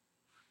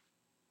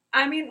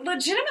 I mean,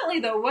 legitimately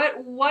though,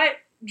 what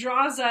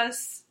draws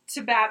us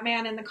to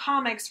Batman in the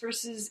comics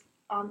versus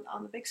on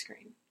the big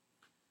screen?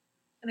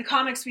 In the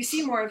comics, we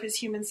see more of his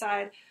human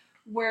side.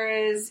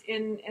 Whereas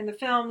in the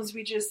films,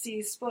 we just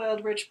see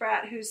spoiled rich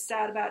brat who's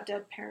sad about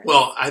dead parents.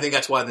 Well, I think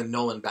that's why the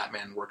Nolan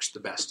Batman works the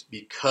best,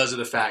 because of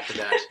the fact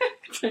that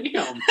Damn.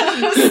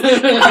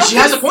 she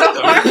has a point,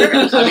 though.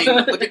 I mean,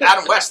 look at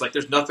Adam West. Like,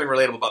 there's nothing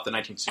relatable about the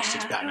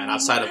 1966 Batman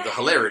outside of the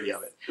hilarity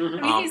of it.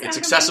 Mhm. It's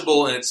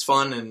accessible and it's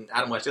fun, and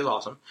Adam West is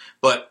awesome.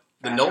 But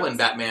the Nolan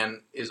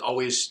Batman is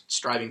always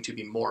striving to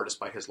be more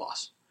despite his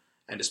loss.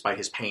 And despite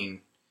his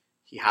pain,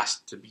 he has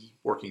to be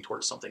working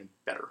towards something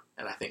better.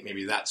 And I think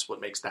maybe that's what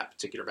makes that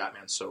particular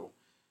Batman so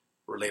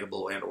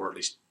relatable and or at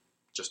least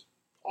just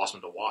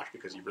awesome to watch,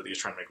 because he really is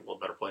trying to make a little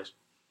better place.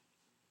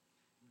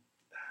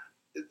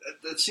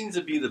 That seems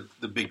to be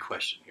the big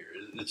question here.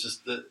 It's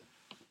just that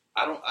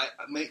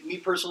me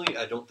personally,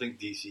 I don't think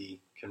DC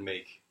can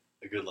make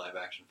a good live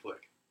action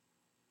flick,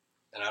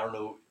 and I don't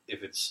know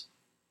if it's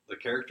the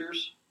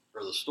characters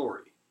or the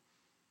story,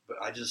 but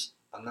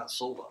I'm not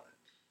sold on it.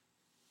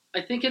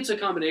 I think it's a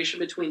combination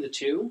between the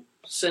two,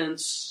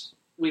 since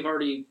we've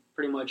already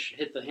pretty much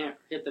hit the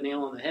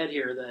nail on the head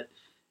here that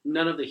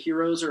none of the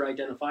heroes are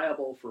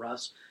identifiable for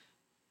us.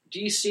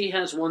 DC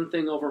has one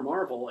thing over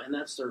Marvel, and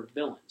that's their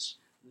villains.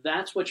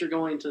 That's what you're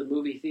going to the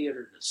movie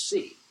theater to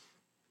see.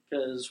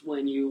 Because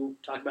when you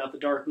talk about The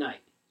Dark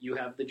Knight, you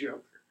have the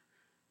Joker.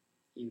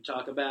 You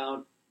talk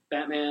about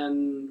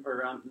Batman,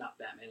 or not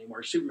Batman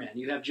anymore, Superman,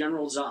 you have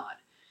General Zod.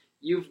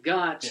 You've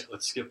got... Yeah,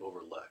 let's skip over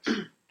Lex,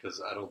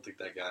 because I don't think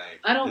that guy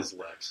is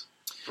Lex,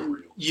 for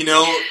real. You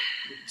know,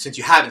 since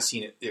you haven't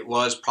seen it, it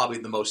was probably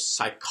the most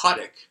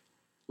psychotic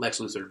Lex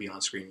Luthor to be on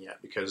screen yet,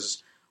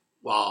 because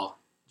while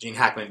Gene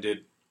Hackman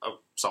did a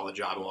solid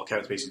job, and while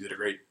Kevin Spacey did a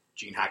great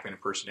Gene Hackman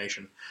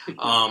impersonation,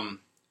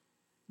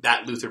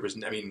 that Luthor was,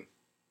 I mean,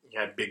 he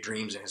had big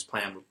dreams, and his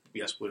plan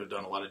would have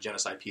done a lot of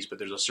genocide piece, but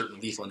there's a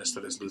certain lethalness to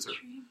this Luthor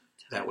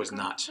that was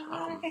not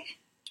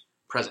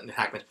present in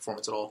Hackman's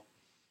performance at all,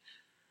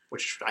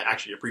 which I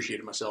actually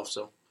appreciated myself.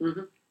 So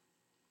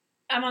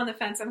I'm on the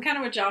fence. I'm kind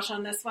of with Josh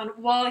on this one.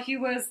 While he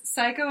was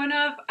psycho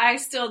enough, I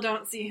still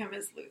don't see him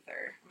as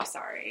Luthor. I'm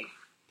sorry.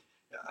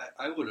 Yeah,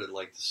 I would have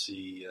liked to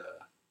see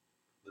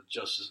the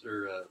Justice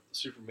or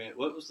Superman.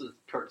 What was the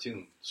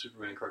cartoon?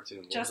 Superman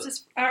cartoon.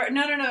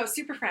 No.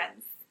 Super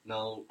Friends.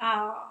 No,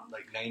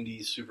 like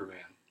 90s Superman.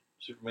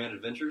 Superman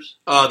Adventures?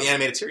 The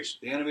animated series.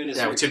 The animated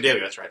series. Yeah, with Tim Daly,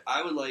 that's right.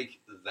 I would like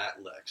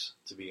that Lex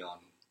to be on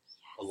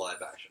a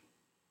live action.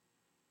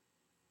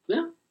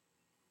 Yeah.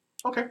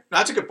 Okay,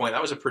 that's a good point.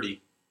 That was a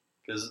pretty...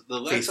 Because the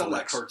Lex on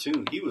that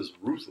cartoon, he was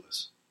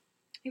ruthless.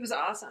 He was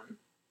awesome.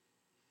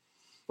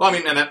 Well, I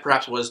mean, and that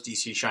perhaps was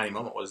DC's shining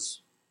moment,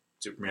 was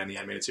Superman the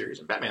animated series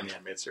and Batman the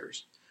animated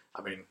series.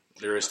 I mean,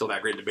 there is still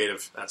that great debate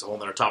of, that's a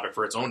whole other topic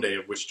for its own day,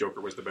 of which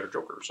Joker was the better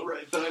Joker. So.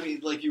 Right, but I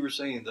mean, like you were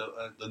saying,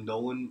 the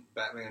Nolan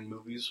Batman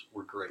movies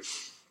were great.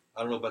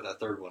 I don't know about that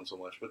third one so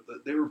much, but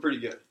they were pretty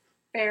good.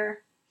 Fair.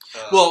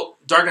 Well,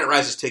 Dark Knight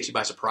Rises takes you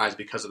by surprise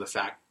because of the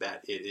fact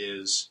that it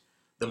is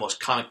the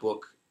most comic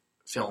book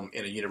film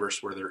in a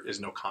universe where there is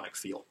no comic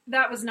feel.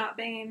 That was not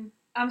Bane.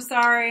 I'm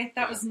sorry.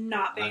 That was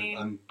not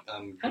Bane.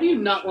 How do you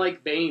not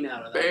like Bane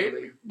out of that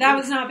movie? That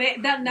was not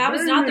Bane. That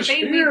was not the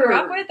Bane we grew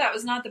up with. That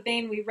was not the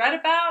Bane we read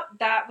about.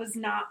 That was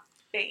not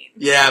Bane.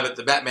 Yeah, but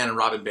the Batman and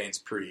Robin Bane's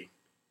pretty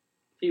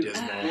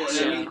dismal. Well,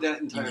 I mean,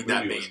 that entire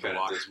movie was kind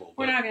of dismal.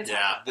 We're not going to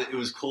talk about it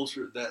was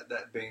closer.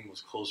 That Bane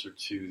was closer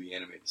to the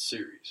animated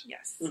series.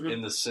 Yes. Mm-hmm.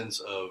 In the sense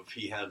of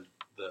he had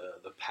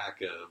the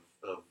pack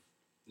of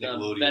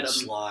Nickelodeon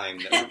slime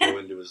that would go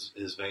into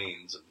his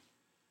veins. And,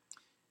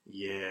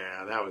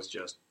 yeah, that was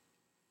just...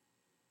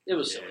 It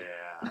was silly.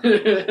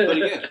 Yeah.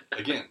 But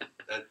again,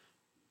 that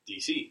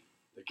DC,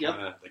 they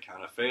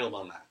kind of failed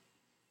on that.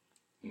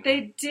 You know?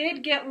 They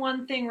did get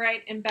one thing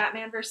right in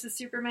Batman vs.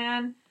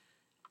 Superman,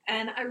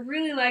 and I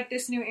really like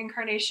this new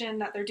incarnation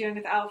that they're doing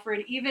with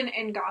Alfred, even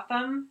in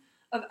Gotham,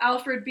 of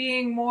Alfred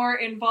being more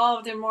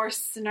involved and more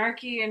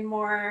snarky and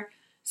more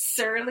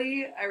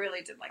surly. I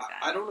really did like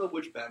that. I don't know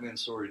which Batman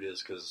story it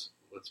is, because,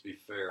 let's be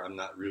fair, I'm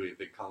not really a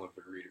big comic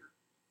book reader.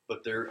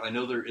 But I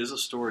know there is a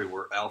story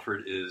where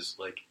Alfred is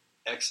like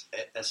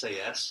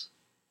ex-SAS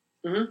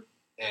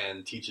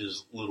and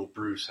teaches little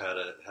Bruce how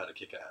to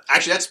kick ass.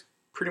 Actually, that's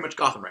pretty much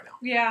Gotham right now.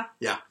 Yeah.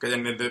 Yeah, because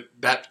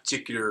that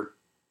particular,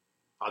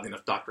 oddly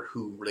enough, Doctor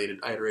Who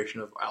related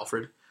iteration of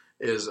Alfred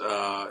is,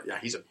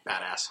 he's a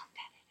badass.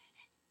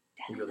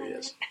 He really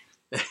is.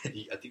 I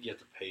think you have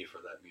to pay for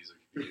that music.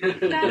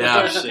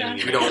 Yeah,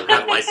 we don't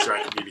have license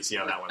right from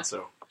BBC on that one,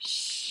 so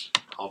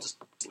I'll just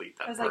delete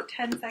that. It was like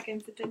 10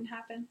 seconds. It didn't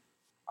happen.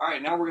 All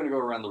right, now we're going to go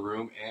around the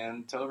room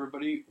and tell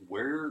everybody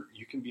where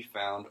you can be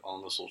found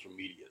on the social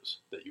medias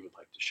that you would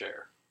like to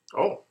share.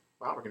 Oh,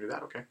 wow, we're going to do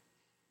that, okay.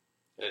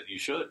 You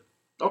should.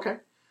 Okay.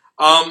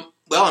 Well,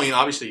 I mean,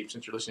 obviously,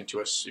 since you're listening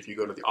to us, if you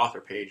go to the author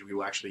page, we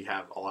will actually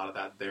have a lot of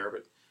that there,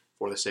 but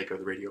for the sake of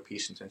the radio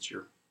piece, and since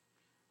you're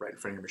right in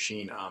front of your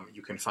machine,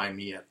 you can find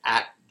me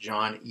at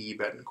John E.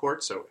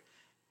 Betancourt, so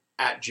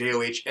at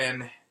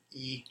JOHNE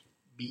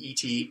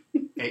BETANCOURT.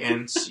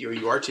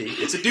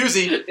 It's a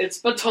doozy. It's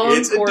baton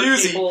It's a court,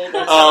 doozy. people.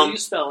 That's how you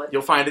spell it.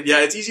 You'll find it. Yeah,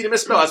 it's easy to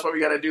misspell. That's why we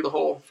got to do the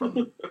whole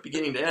from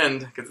beginning to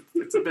end because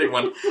it's a big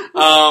one.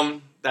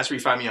 That's where you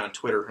find me on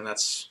Twitter, and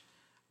that's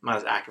I'm not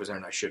as active as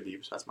I should be,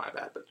 so that's my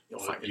bad. But you'll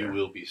find me You there.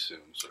 will be soon,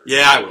 sir.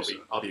 Yeah, I will be.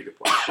 I'll be a good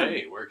player.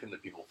 Hey, where can the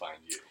people find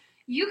you?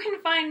 You can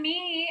find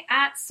me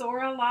at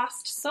Sora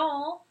Lost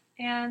Soul,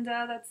 and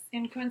that's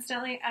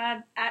coincidentally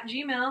at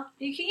Gmail.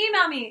 You can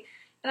email me,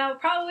 and I will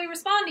probably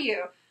respond to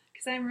you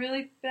because I'm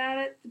really bad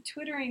at the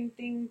twittering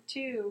thing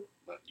too.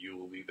 But you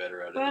will be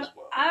better at it But as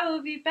well. I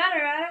will be better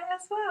at it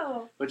as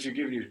well. But you're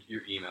giving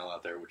your email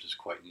out there, which is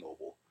quite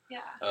noble.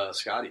 Yeah.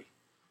 Scotty.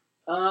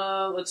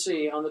 Let's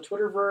see. On the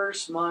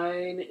Twitterverse,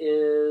 mine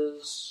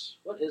is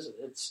what is it?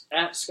 It's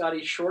at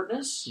Scotty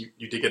Shortness.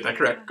 You did get that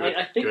correct. Good.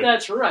 I think Good.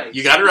 that's right.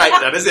 You got it right.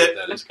 That is it.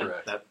 That is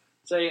correct.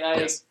 Say I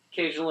Yes.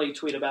 occasionally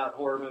tweet about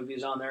horror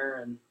movies on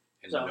there, and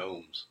So.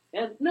 Gnomes.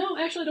 no,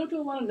 actually, I don't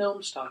do a lot of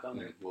gnomes talk on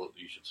there. Well,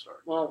 you should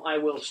start. Well, I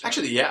will start.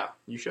 Actually, yeah,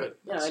 you should.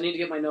 Yeah, I need to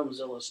get my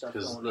Gnomezilla stuff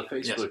Because going. the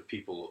again. Facebook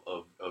people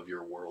of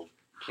your world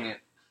can't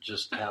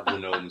just have the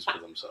gnomes for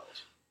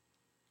themselves.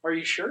 Are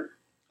you sure?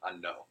 I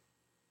know.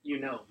 You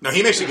know. No,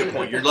 he makes a good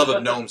point. Your love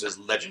of gnomes is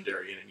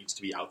legendary, and it needs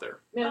to be out there.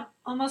 Yeah.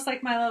 Almost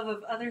like my love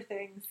of other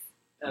things.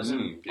 As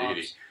in giggity.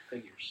 Bob's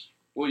figures.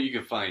 Well, you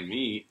can find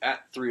me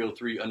at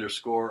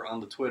 303_ on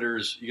the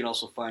Twitters. You can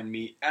also find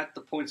me at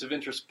the Points of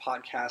Interest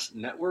Podcast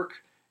Network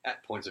at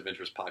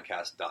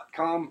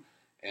pointsofinterestpodcast.com.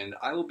 And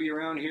I will be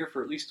around here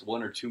for at least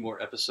 1 or 2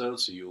 more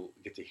episodes, so you'll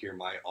get to hear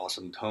my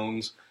awesome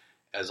tones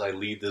as I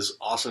lead this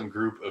awesome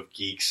group of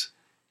geeks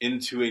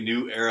into a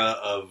new era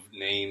of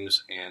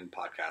names and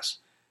podcasts.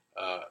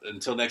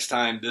 Until next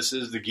time, this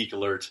is the Geek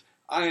Alert.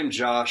 I am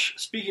Josh,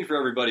 speaking for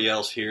everybody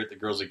else here at the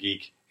Girls of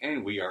Geek,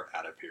 and we are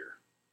out of here.